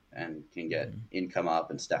and can get Mm-hmm. income up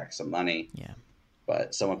and stack some money. Yeah.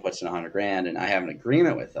 But someone puts in 100 grand and I have an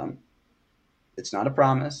agreement with them. It's not a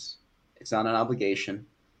promise. It's not an obligation.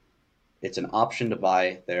 It's an option to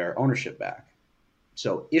buy their ownership back.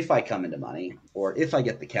 So if I come into money or if I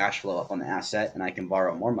get the cash flow up on the asset and I can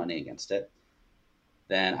borrow more money against it,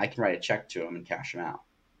 then I can write a check to them and cash them out.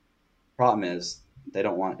 Problem is, they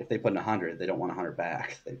don't want, if they put in 100, they don't want 100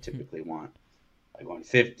 back. They typically want like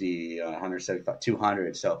 150, 175,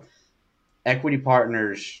 200. So equity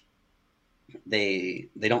partners, they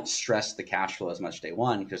don't stress the cash flow as much day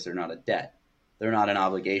one because they're not a debt. They're not an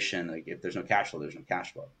obligation. Like if there's no cash flow, there's no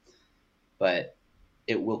cash flow. But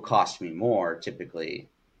it will cost me more typically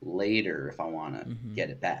later if I want to Mm-hmm. get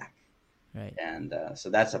it back. Right. And so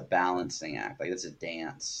that's a balancing act. Like it's a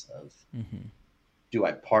dance of, Mm-hmm. do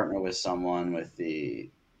I partner with someone with the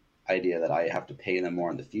idea that I have to pay them more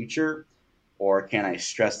in the future, or can I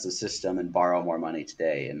stress the system and borrow more money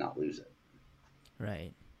today and not lose it?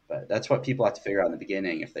 Right. But that's what people have to figure out in the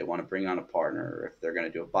beginning if they want to bring on a partner or if they're going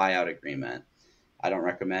to do a buyout agreement. I don't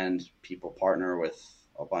recommend people partner with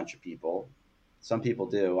a bunch of people. Some people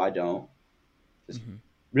do. I don't. Because Mm-hmm.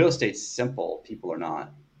 real estate's simple. People are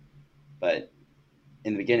not. But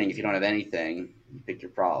in the beginning, if you don't have anything, you pick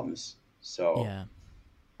your problems. So Yeah.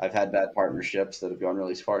 I've had bad partnerships that have gone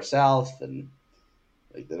really far south and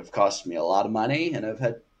like, that have cost me a lot of money. And I've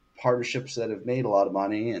had partnerships that have made a lot of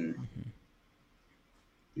money. And Mm-hmm.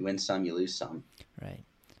 you win some, you lose some. Right.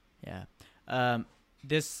 Yeah. Um,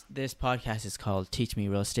 this podcast is called Teach Me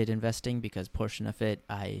Real Estate Investing because portion of it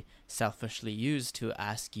I selfishly use to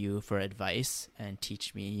ask you for advice and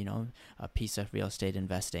teach me, a piece of real estate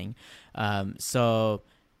investing. So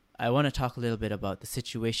I want to talk a little bit about the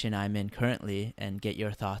situation I'm in currently and get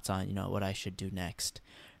your thoughts on, what I should do next,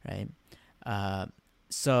 right?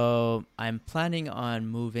 So I'm planning on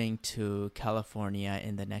moving to California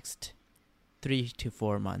in the next 3 to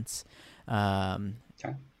 4 months.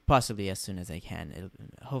 Okay. Possibly as soon as I can.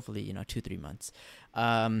 Hopefully, 2-3 months.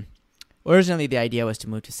 Originally, the idea was to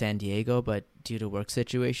move to San Diego, but due to work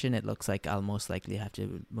situation, it looks like I'll most likely have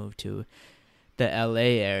to move to the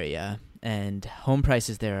LA area, and home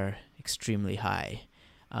prices there are extremely high.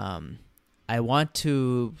 I want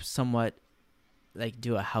to somewhat like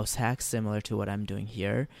do a house hack similar to what I'm doing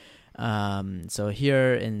here. So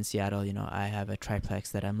here in Seattle, I have a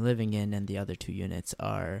triplex that I'm living in, and the other 2 units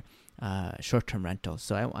are short-term rentals.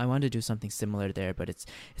 So I want to do something similar there, but it's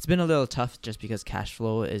been a little tough just because cash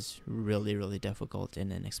flow is really, really difficult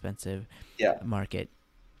in an expensive market.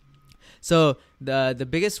 So the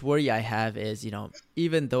biggest worry I have is,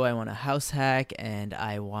 even though I want a house hack and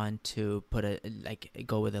I want to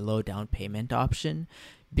go with a low down payment option,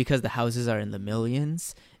 because the houses are in the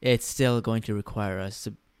millions, it's still going to require us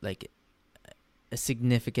like a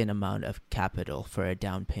significant amount of capital for a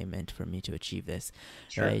down payment for me to achieve this.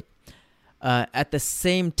 Sure. Right. At the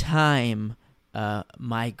same time,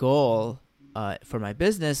 my goal for my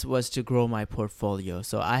business was to grow my portfolio.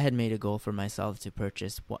 So I had made a goal for myself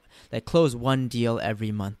to close 1 deal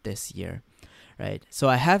every month this year. Right. So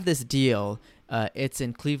I have this deal. It's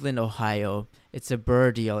in Cleveland, Ohio. It's a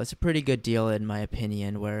BRRRR deal. It's a pretty good deal in my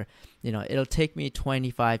opinion, where it'll take me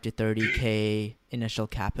 25 to 30K initial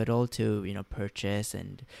capital to, purchase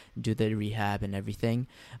and do the rehab and everything.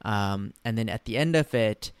 And then at the end of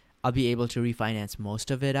it, I'll be able to refinance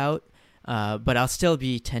most of it out. But I'll still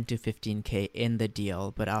be 10 to 15K in the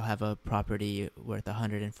deal, but I'll have a property worth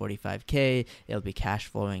 145K. It'll be cash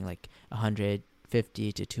flowing like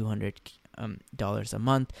 150 to 200 dollars a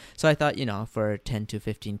month. So I thought, for 10 to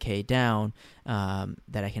 15K down,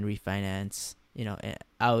 that I can refinance,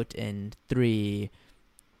 out in three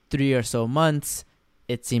or so months,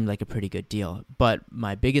 it seemed like a pretty good deal. But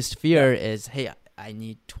my biggest fear is, hey, I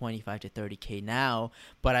need 25 to 30K now,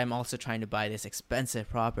 but I'm also trying to buy this expensive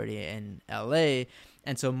property in LA,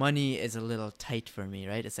 and so money is a little tight for me,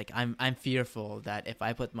 right? It's like I'm fearful that if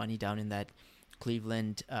I put money down in that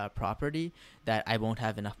Cleveland property, that I won't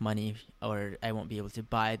have enough money, or I won't be able to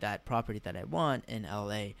buy that property that I want in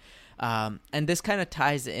LA. And this kind of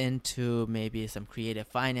ties into maybe some creative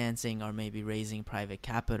financing or maybe raising private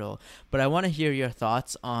capital. But I want to hear your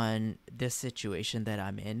thoughts on this situation that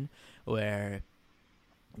I'm in, where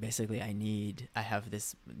basically I have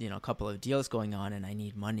this, couple of deals going on and I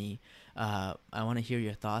need money. I want to hear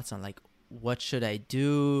your thoughts on, like, what should I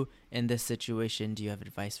do in this situation? Do you have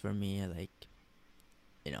advice for me? Like,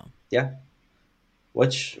 Yeah.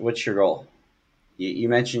 What's your goal? You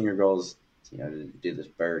mentioned your goals, to do this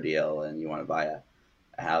bear deal and you want to buy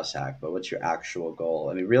a house hack, but what's your actual goal?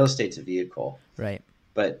 I mean, real estate's a vehicle, right,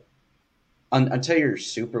 but until you're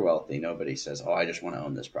super wealthy, nobody says, "Oh, I just want to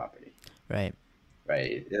own this property." right,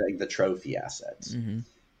 Right? Like the trophy assets. mm-hmm.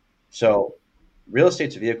 So, real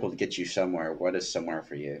estate's a vehicle to get you somewhere. What is somewhere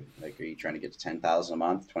for you? Like, are you trying to get to 10,000 a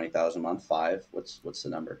month, 20,000 a month, five? What's the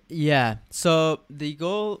number? Yeah. So the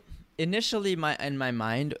goal initially, in my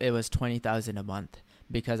mind, it was 20,000 a month,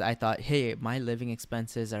 because I thought, hey, my living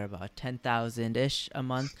expenses are about 10,000 ish a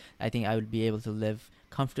month. I think I would be able to live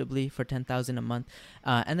comfortably for 10,000 a month.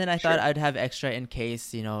 And then I thought Sure. I'd have extra in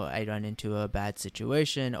case, I run into a bad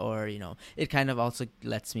situation, or, it kind of also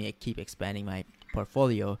lets me keep expanding my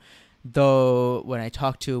portfolio. Though when I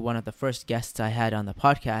talked to one of the first guests I had on the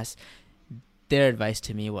podcast, their advice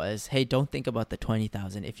to me was, hey, don't think about the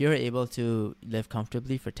 20,000. If you're able to live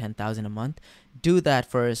comfortably for 10,000 a month, do that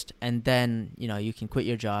first, and then, you can quit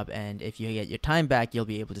your job, and if you get your time back, you'll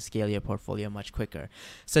be able to scale your portfolio much quicker.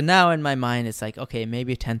 So now in my mind, it's like, okay,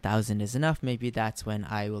 maybe 10,000 is enough. Maybe that's when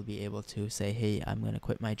I will be able to say, hey, I'm going to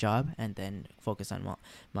quit my job and then focus on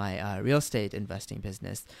my real estate investing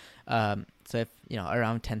business. So if,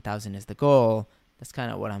 around 10,000 is the goal, that's kind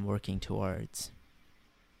of what I'm working towards.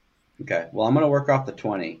 Okay. Well, I'm going to work off the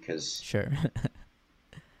 20 because Sure.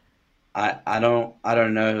 I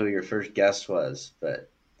don't know who your first guest was, but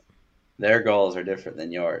their goals are different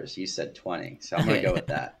than yours. You said 20, so I'm going to go with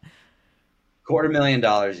that.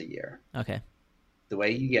 $250,000 a year. Okay. The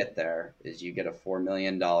way you get there is you get a $4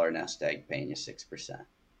 million nest egg paying you 6%.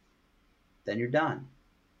 Then you're done.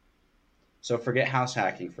 So forget house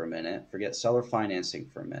hacking for a minute. Forget seller financing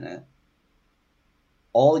for a minute.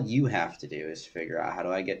 All you have to do is figure out, how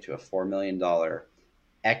do I get to a $4 million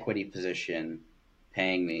equity position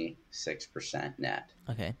paying me 6% net?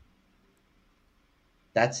 Okay.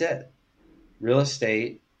 That's it. Real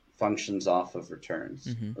estate functions off of returns,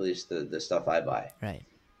 Mm-hmm. at least the stuff I buy. Right.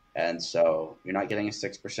 And so you're not getting a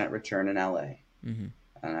 6% return in LA. Mm-hmm.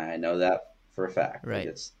 And I know that for a fact. Like, Right.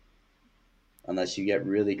 it's, unless you get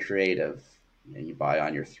really creative and you buy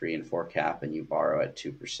on your 3 and 4 cap and you borrow at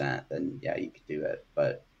 2%, then yeah, you could do it.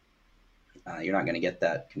 But you're not going to get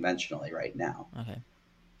that conventionally right now. Okay.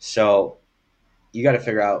 So you got to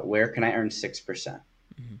figure out, where can I earn 6%?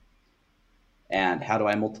 Mm-hmm. And how do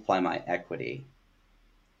I multiply my equity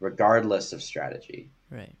regardless of strategy,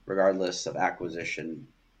 Right. regardless of acquisition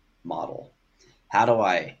model? How do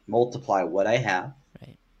I multiply what I have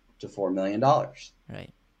Right. to $4 million?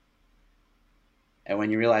 Right. And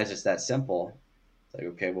when you realize it's that simple, it's like,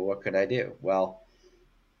 okay, well, what could I do? Well,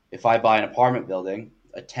 if I buy an apartment building,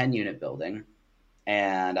 a 10-unit building,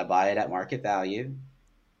 and I buy it at market value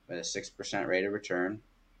with a 6% rate of return,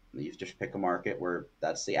 you just pick a market where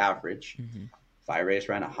that's the average. Mm-hmm. If I raise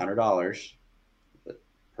rent $100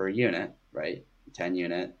 per unit, right,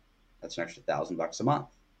 10-unit, that's an extra $1,000 a month,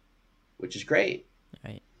 which is great.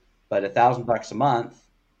 Right. But $1,000 a month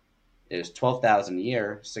is $12,000 a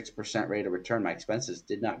year, 6% rate of return. My expenses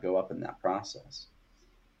did not go up in that process.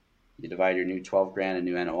 You divide your new 12 grand in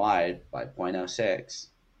new NOI by 0.06,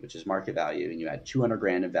 which is market value, and you add 200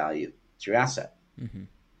 grand in value to your asset. Mm-hmm.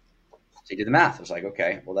 So you do the math. It's like,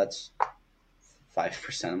 okay, well, that's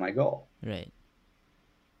 5% of my goal. Right.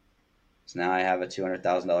 So now I have a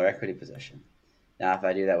 $200,000 equity position. Now, if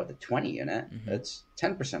I do that with a 20 unit, Mm-hmm. that's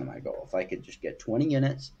 10% of my goal. If I could just get 20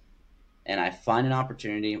 units and I find an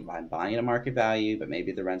opportunity, I'm buying at a market value, but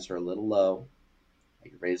maybe the rents are a little low. I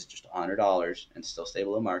could raise it just $100 and still stay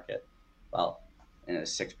below market. Well, in a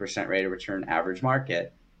 6% rate of return average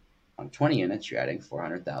market, on 20 units, you're adding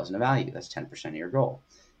 400,000 of value. That's 10% of your goal.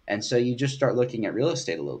 And so you just start looking at real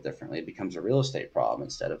estate a little differently. It becomes a real estate problem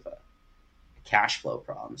instead of a cash flow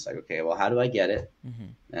problem. It's like, okay, well, how do I get it? Mm-hmm.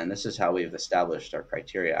 And this is how we've established our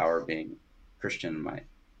criteria. Our being Christian, my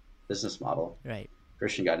business model. Right.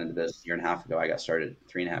 Christian got into this a year and a half ago. I got started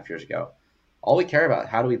 3.5 years ago. All we care about,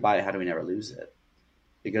 how do we buy it? How do we never lose it?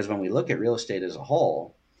 Because when we look at real estate as a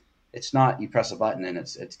whole, it's not you press a button and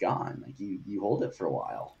it's gone. Like you hold it for a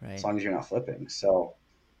while as Right. long as you're not flipping. So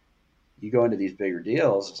you go into these bigger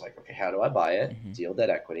deals. It's like, okay, how do I buy it? Mm-hmm. Deal, debt,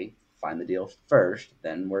 equity. Find the deal first,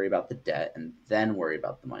 then worry about the debt, and then worry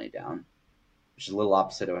about the money down. Which is a little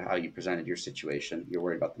opposite of how you presented your situation. You're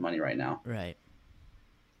worried about the money right now. Right.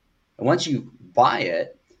 And once you buy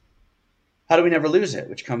it, how do we never lose it?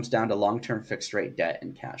 Which comes down to long-term fixed rate debt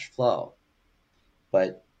and cash flow.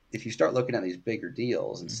 But if you start looking at these bigger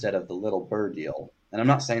deals Mm-hmm. instead of the little bird deal, and I'm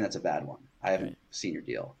not saying that's a bad one. I haven't Right. seen your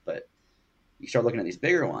deal, but you start looking at these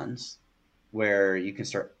bigger ones where you can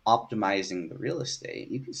start optimizing the real estate.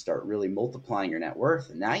 You can start really multiplying your net worth.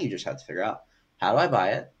 And now you just have to figure out, how do I buy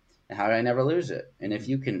it? And how do I never lose it? And if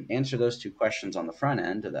Mm-hmm. you can answer those two questions on the front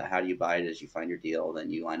end, of the how do you buy it as you find your deal,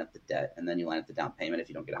 then you line up the debt, and then you line up the down payment if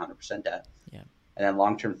you don't get 100% debt, Yeah. and then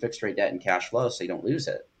long-term fixed rate debt and cash flow so you don't lose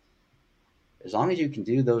it. As long as you can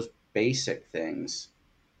do those basic things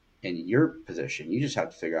in your position, you just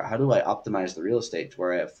have to figure out, how do I optimize the real estate to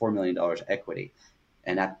where I have $4 million equity?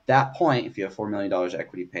 And at that point, if you have $4 million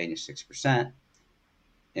equity paying you 6%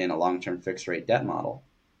 in a long-term fixed rate debt model,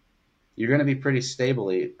 you're going to be pretty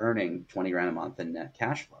stably earning 20 grand a month in net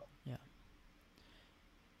cash flow. Yeah.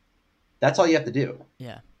 That's all you have to do.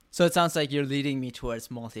 Yeah. So it sounds like you're leading me towards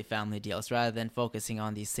multifamily deals rather than focusing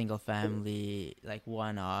on these single family like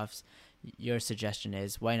one-offs. Your suggestion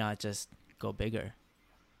is, why not just go bigger?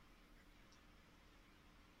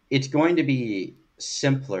 It's going to be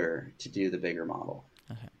simpler to do the bigger model.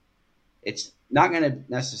 Okay. It's not going to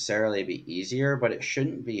necessarily be easier, but it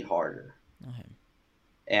shouldn't be harder. Okay.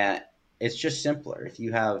 And it's just simpler. If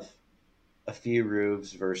you have a few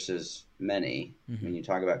roofs versus many, Mm-hmm. when you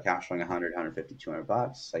talk about cash flowing 100, 150,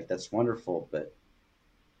 $200, like that's wonderful, but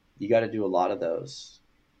you got to do a lot of those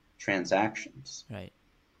transactions, Right.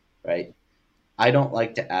 right? I don't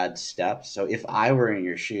like to add steps. So if I were in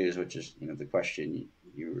your shoes, which is, the question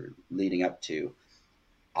you were leading up to,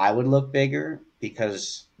 I would look bigger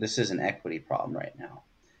because this is an equity problem right now.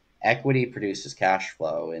 Equity produces cash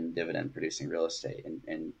flow in dividend producing real estate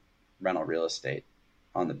and rental real estate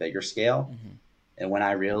on the bigger scale. Mm-hmm. And when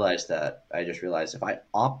I realized that, I just realized if I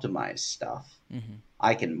optimize stuff, Mm-hmm.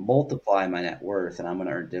 I can multiply my net worth and I'm going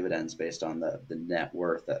to earn dividends based on the net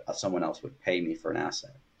worth that someone else would pay me for an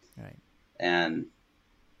asset. Right. And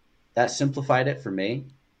that simplified it for me.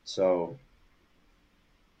 So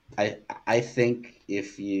I think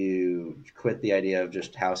if you quit the idea of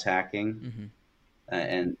just house hacking Mm-hmm.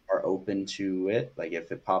 and are open to it, like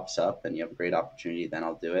if it pops up and you have a great opportunity, then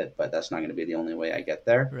I'll do it. But that's not going to be the only way I get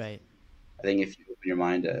there. Right. I think if you open your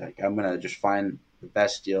mind to, like, I'm going to just find the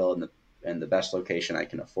best deal and the best location I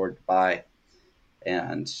can afford to buy.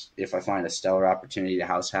 And if I find a stellar opportunity to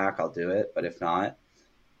house hack, I'll do it. But if not,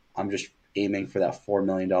 I'm just aiming for that $4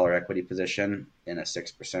 million equity position in a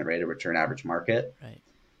 6% rate of return average market. Right.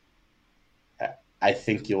 I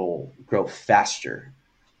think you'll grow faster.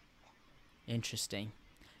 Interesting.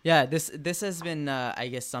 Yeah, this has been I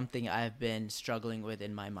guess something I've been struggling with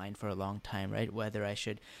in my mind for a long time, right? Whether I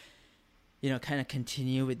should, kind of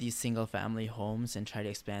continue with these single family homes and try to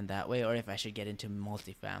expand that way, or if I should get into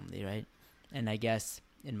multifamily, right? And I guess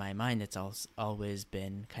in my mind, it's always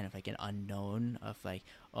been kind of like an unknown of like,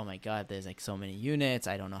 oh my God, there's like so many units.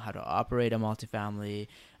 I don't know how to operate a multifamily.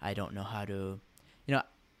 I don't know how to, you know,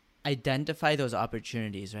 identify those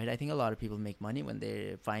opportunities, right? I think a lot of people make money when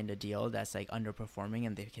they find a deal that's like underperforming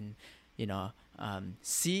and they can,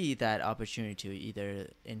 see that opportunity to either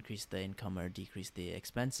increase the income or decrease the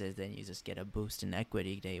expenses. Then you just get a boost in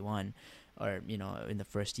equity day one, or in the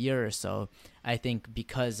first year or so. I think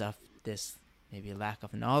because of this maybe lack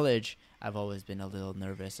of knowledge, I've always been a little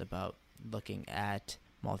nervous about looking at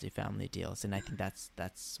multifamily deals, and I think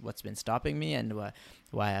that's what's been stopping me, and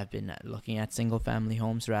why I've been looking at single family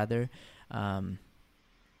homes rather.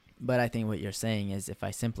 But I think what you're saying is, if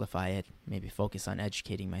I simplify it, maybe focus on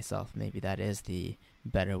educating myself, maybe that is the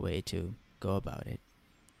better way to go about it.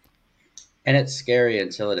 And it's scary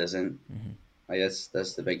until it isn't. Mm-hmm. I guess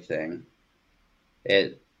that's the big thing.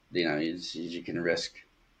 It, you can risk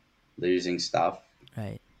losing stuff,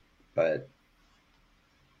 Right. but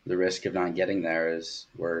the risk of not getting there is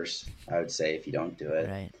worse, I would say, if you don't do it.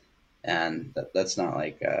 Right. And that's not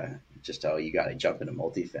like just, oh, you got to jump into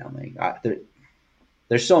multifamily.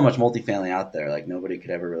 There's so much multifamily out there. Like nobody could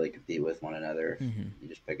ever really compete with one another if Mm-hmm. you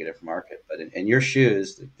just pick a different market. But in your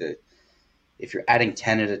shoes, if you're adding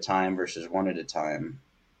 10 at a time versus one at a time,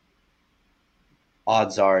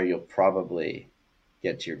 odds are you'll probably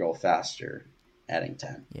get to your goal faster adding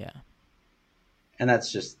 10. Yeah. And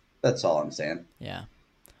that's all I'm saying. Yeah.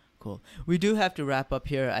 Cool. We do have to wrap up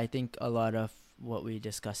here. I think a lot of what we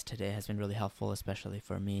discussed today has been really helpful, especially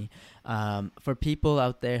for me. For people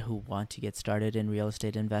out there who want to get started in real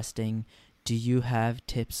estate investing, do you have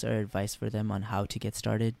tips or advice for them on how to get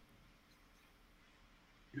started?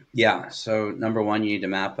 Yeah. So number one, you need to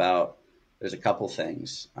map out. There's a couple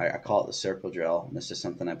things. I call it the circle drill. And this is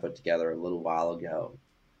something I put together a little while ago.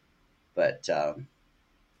 But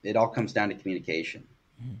it all comes down to communication.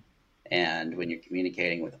 Mm-hmm. And when you're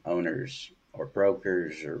communicating with owners or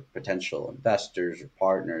brokers or potential investors or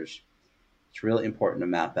partners, it's really important to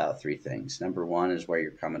map out three things. Number one is where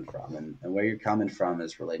you're coming from, and where you're coming from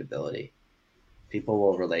is relatability. People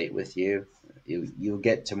will relate with you. You'll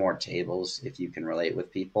get to more tables if you can relate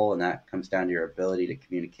with people, and that comes down to your ability to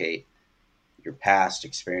communicate your past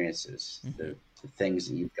experiences, Mm-hmm. the things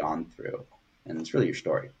that you've gone through, and it's really your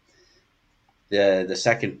story. The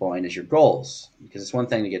second point is your goals, because it's one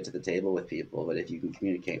thing to get to the table with people, but if you can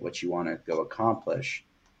communicate what you want to go accomplish,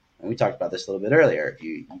 and we talked about this a little bit earlier, if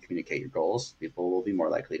you communicate your goals, people will be more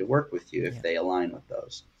likely to work with you if Yeah. they align with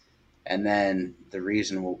those. And then the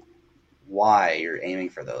reason why you're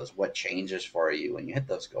aiming for those, what changes for you when you hit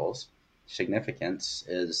those goals, significance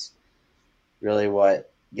is really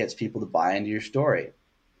what gets people to buy into your story.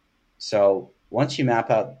 So once you map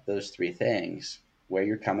out those three things, where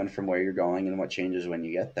you're coming from, where you're going, and what changes when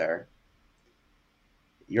you get there,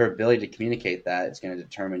 your ability to communicate that is going to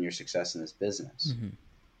determine your success in this business. Mm-hmm.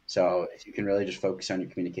 So if you can really just focus on your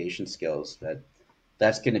communication skills,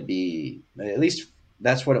 that's going to be, at least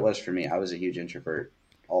that's what it was for me. I was a huge introvert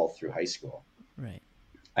all through high school. Right.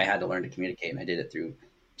 I had to learn to communicate, and I did it through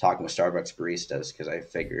talking with Starbucks baristas because I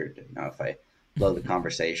figured, if I blow the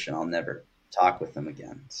conversation, I'll never talk with them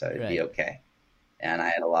again. So it'd be Right. okay. And I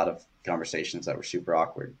had a lot of conversations that were super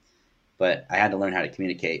awkward, but I had to learn how to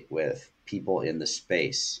communicate with people in the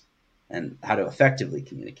space and how to effectively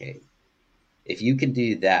communicate. If you can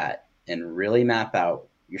do that and really map out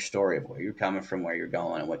your story of where you're coming from, where you're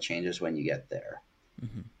going, and what changes when you get there,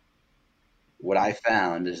 Mm-hmm. what I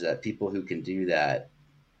found is that people who can do that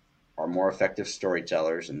are more effective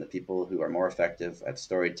storytellers, and the people who are more effective at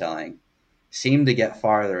storytelling seem to get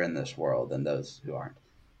farther in this world than those who aren't.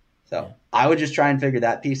 Yeah. So I would just try and figure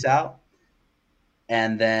that piece out,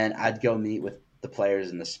 and then I'd go meet with the players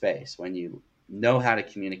in the space. When you know how to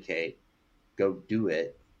communicate, go do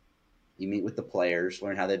it. You meet with the players,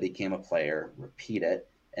 learn how they became a player, repeat it,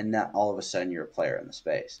 and now all of a sudden you're a player in the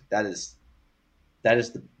space. That is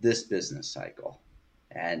this business cycle,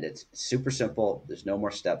 and it's super simple. There's no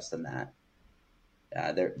more steps than that.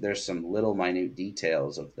 There's some little minute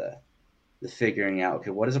details of the figuring out. Okay,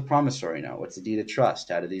 what is a promissory note? What's a deed of trust?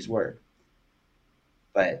 How do these work?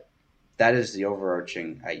 But that is the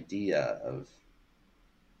overarching idea of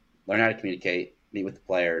learn how to communicate, meet with the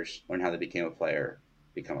players, learn how they became a player,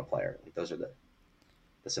 become a player. Like those are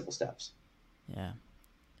the simple steps. Yeah.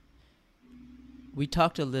 We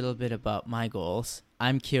talked a little bit about my goals.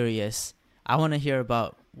 I'm curious. I want to hear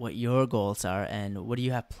about what your goals are and what do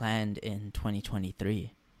you have planned in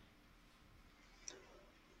 2023?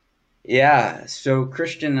 Yeah, so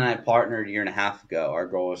Christian and I partnered a year and a half ago. Our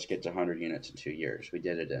goal was to get to 100 units in 2 years. We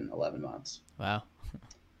did it in 11 months. Wow.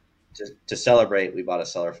 To celebrate, we bought a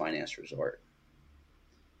seller finance resort.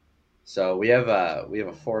 So we have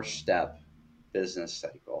a four-step business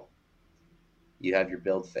cycle. You have your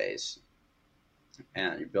build phase,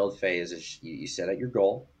 and your build phase is you set out your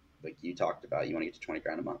goal, like you talked about. You want to get to 20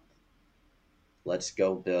 grand a month. Let's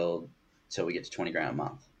go build till we get to 20 grand a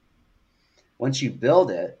month. Once you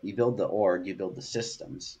build it, you build the org, you build the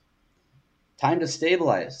systems. Time to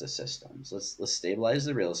stabilize the systems. Let's stabilize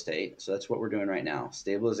the real estate. So that's what we're doing right now.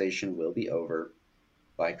 Stabilization will be over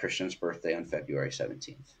by Christian's birthday on February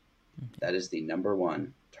 17th. That is the number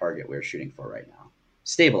one target we're shooting for right now.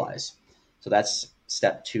 Stabilize. So that's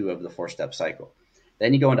step two of the four-step cycle.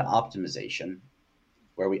 Then you go into optimization,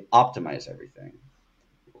 where we optimize everything.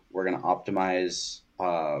 We're going to optimize,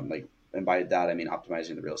 and by that I mean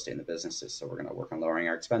optimizing the real estate and the businesses. So we're going to work on lowering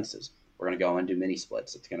our expenses. We're going to go and do mini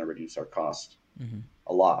splits. It's going to reduce our cost Mm-hmm.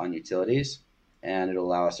 a lot on utilities, and it'll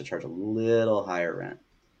allow us to charge a little higher rent,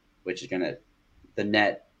 which is going to the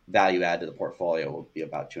value add to the portfolio will be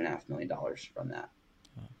about $2.5 million from that.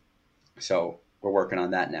 So we're working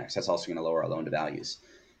on that next. That's also going to lower our loan to values.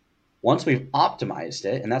 Once we've optimized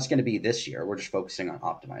it, and that's going to be this year, we're just focusing on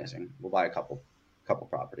optimizing. We'll buy a couple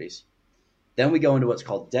properties. Then we go into what's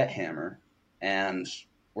called debt hammer, and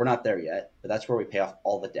we're not there yet, but that's where we pay off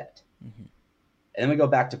all the debt. Mm-hmm. And then we go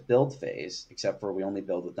back to build phase, except for we only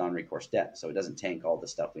build with non-recourse debt, so it doesn't tank all the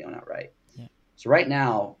stuff we own outright. Yeah. So right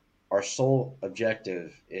now, our sole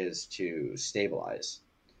objective is to stabilize.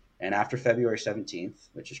 And after February 17th,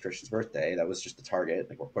 which is Christian's birthday, that was just the target.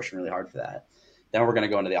 Like, we're pushing really hard for that. Then we're going to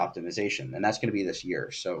go into the optimization, and that's going to be this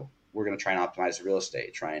year. So we're going to try and optimize the real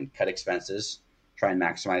estate, try and cut expenses, try and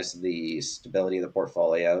maximize the stability of the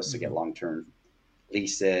portfolio, so get long-term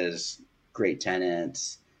leases, great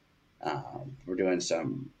tenants. We're doing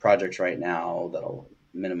some projects right now that'll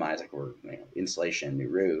minimize, like, insulation, new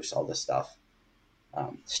roofs, all this stuff.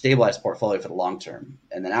 Stabilize portfolio for the long term.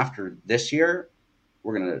 And then after this year,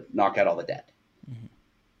 we're going to knock out all the debt. Mm-hmm.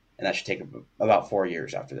 And that should take about 4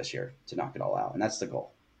 years after this year to knock it all out. And that's the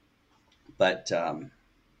goal. But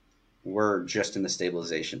we're just in the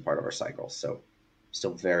stabilization part of our cycle. So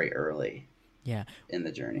still very early in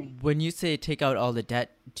the journey. When you say take out all the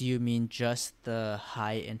debt, do you mean just the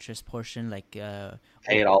high interest portion? Like pay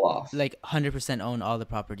it all off. Like 100% own all the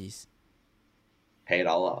properties? Pay it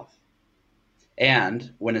all off.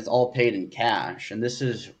 And when it's all paid in cash, and this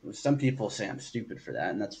is, some people say I'm stupid for that,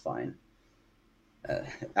 and that's fine.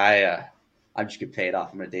 I'm just going to pay it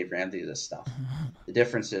off. I'm going to Dave Ramsey this stuff. The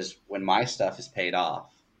difference is when my stuff is paid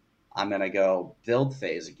off, I'm going to go build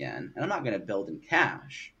phase again. And I'm not going to build in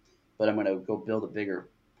cash, but I'm going to go build a bigger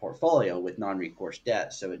portfolio with non-recourse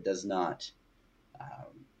debt so it does not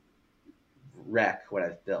wreck what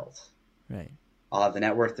I've built. Right. I'll have the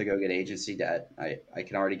net worth to go get agency debt. I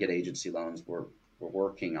can already get agency loans. We're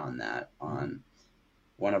working on that on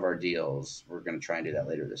one of our deals. We're going to try and do that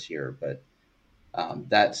later this year, but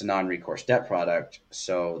that's a non-recourse debt product.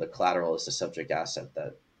 So the collateral is the subject asset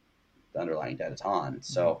that the underlying debt is on.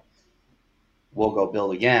 So we'll go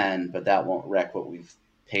build again, but that won't wreck what we've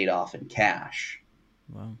paid off in cash.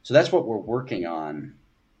 Wow. So that's what we're working on.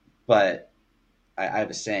 But I have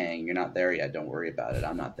a saying, you're not there yet, don't worry about it.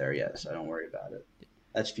 I'm not there yet, so don't worry about it.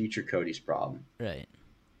 That's future Cody's problem. Right.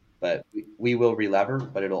 But we will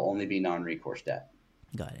relever, but it'll only be non-recourse debt.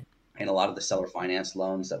 Got it. And a lot of the seller finance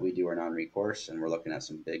loans that we do are non-recourse, and we're looking at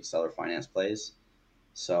some big seller finance plays.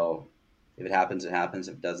 So if it happens, it happens.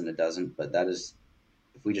 If it doesn't, it doesn't. But that is,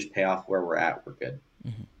 if we just pay off where we're at, we're good.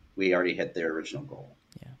 Mm-hmm. We already hit the original goal.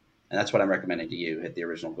 Yeah. And that's what I'm recommending to you. Hit the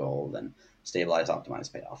original goal, then stabilize,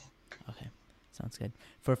 optimize, pay off. Okay. Sounds good.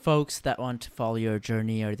 For folks that want to follow your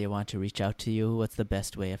journey or they want to reach out to you, what's the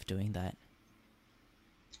best way of doing that?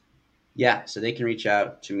 Yeah, so they can reach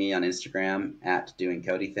out to me on Instagram at Doing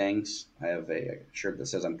Cody Things. I have a shirt that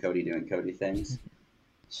says I'm Cody Doing Cody Things.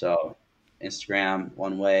 So Instagram,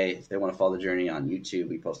 one way. If they want to follow the journey on YouTube,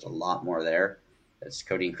 we post a lot more there. It's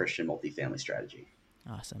Cody and Christian Multifamily Strategy.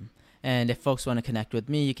 Awesome. And if folks want to connect with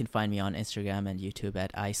me, you can find me on Instagram and YouTube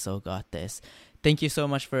at ISOGotThis. Thank you so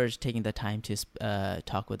much for taking the time to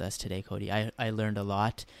talk with us today, Cody. I learned a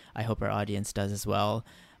lot. I hope our audience does as well.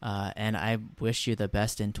 And I wish you the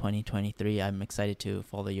best in 2023. I'm excited to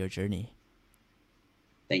follow your journey.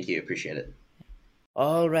 Thank you. Appreciate it.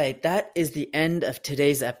 All right, that is the end of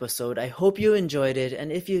today's episode. I hope you enjoyed it, and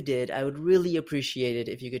if you did, I would really appreciate it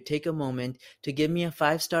if you could take a moment to give me a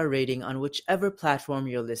 5-star rating on whichever platform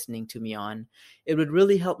you're listening to me on. It would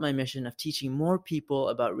really help my mission of teaching more people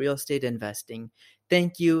about real estate investing.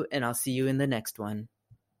 Thank you, and I'll see you in the next one.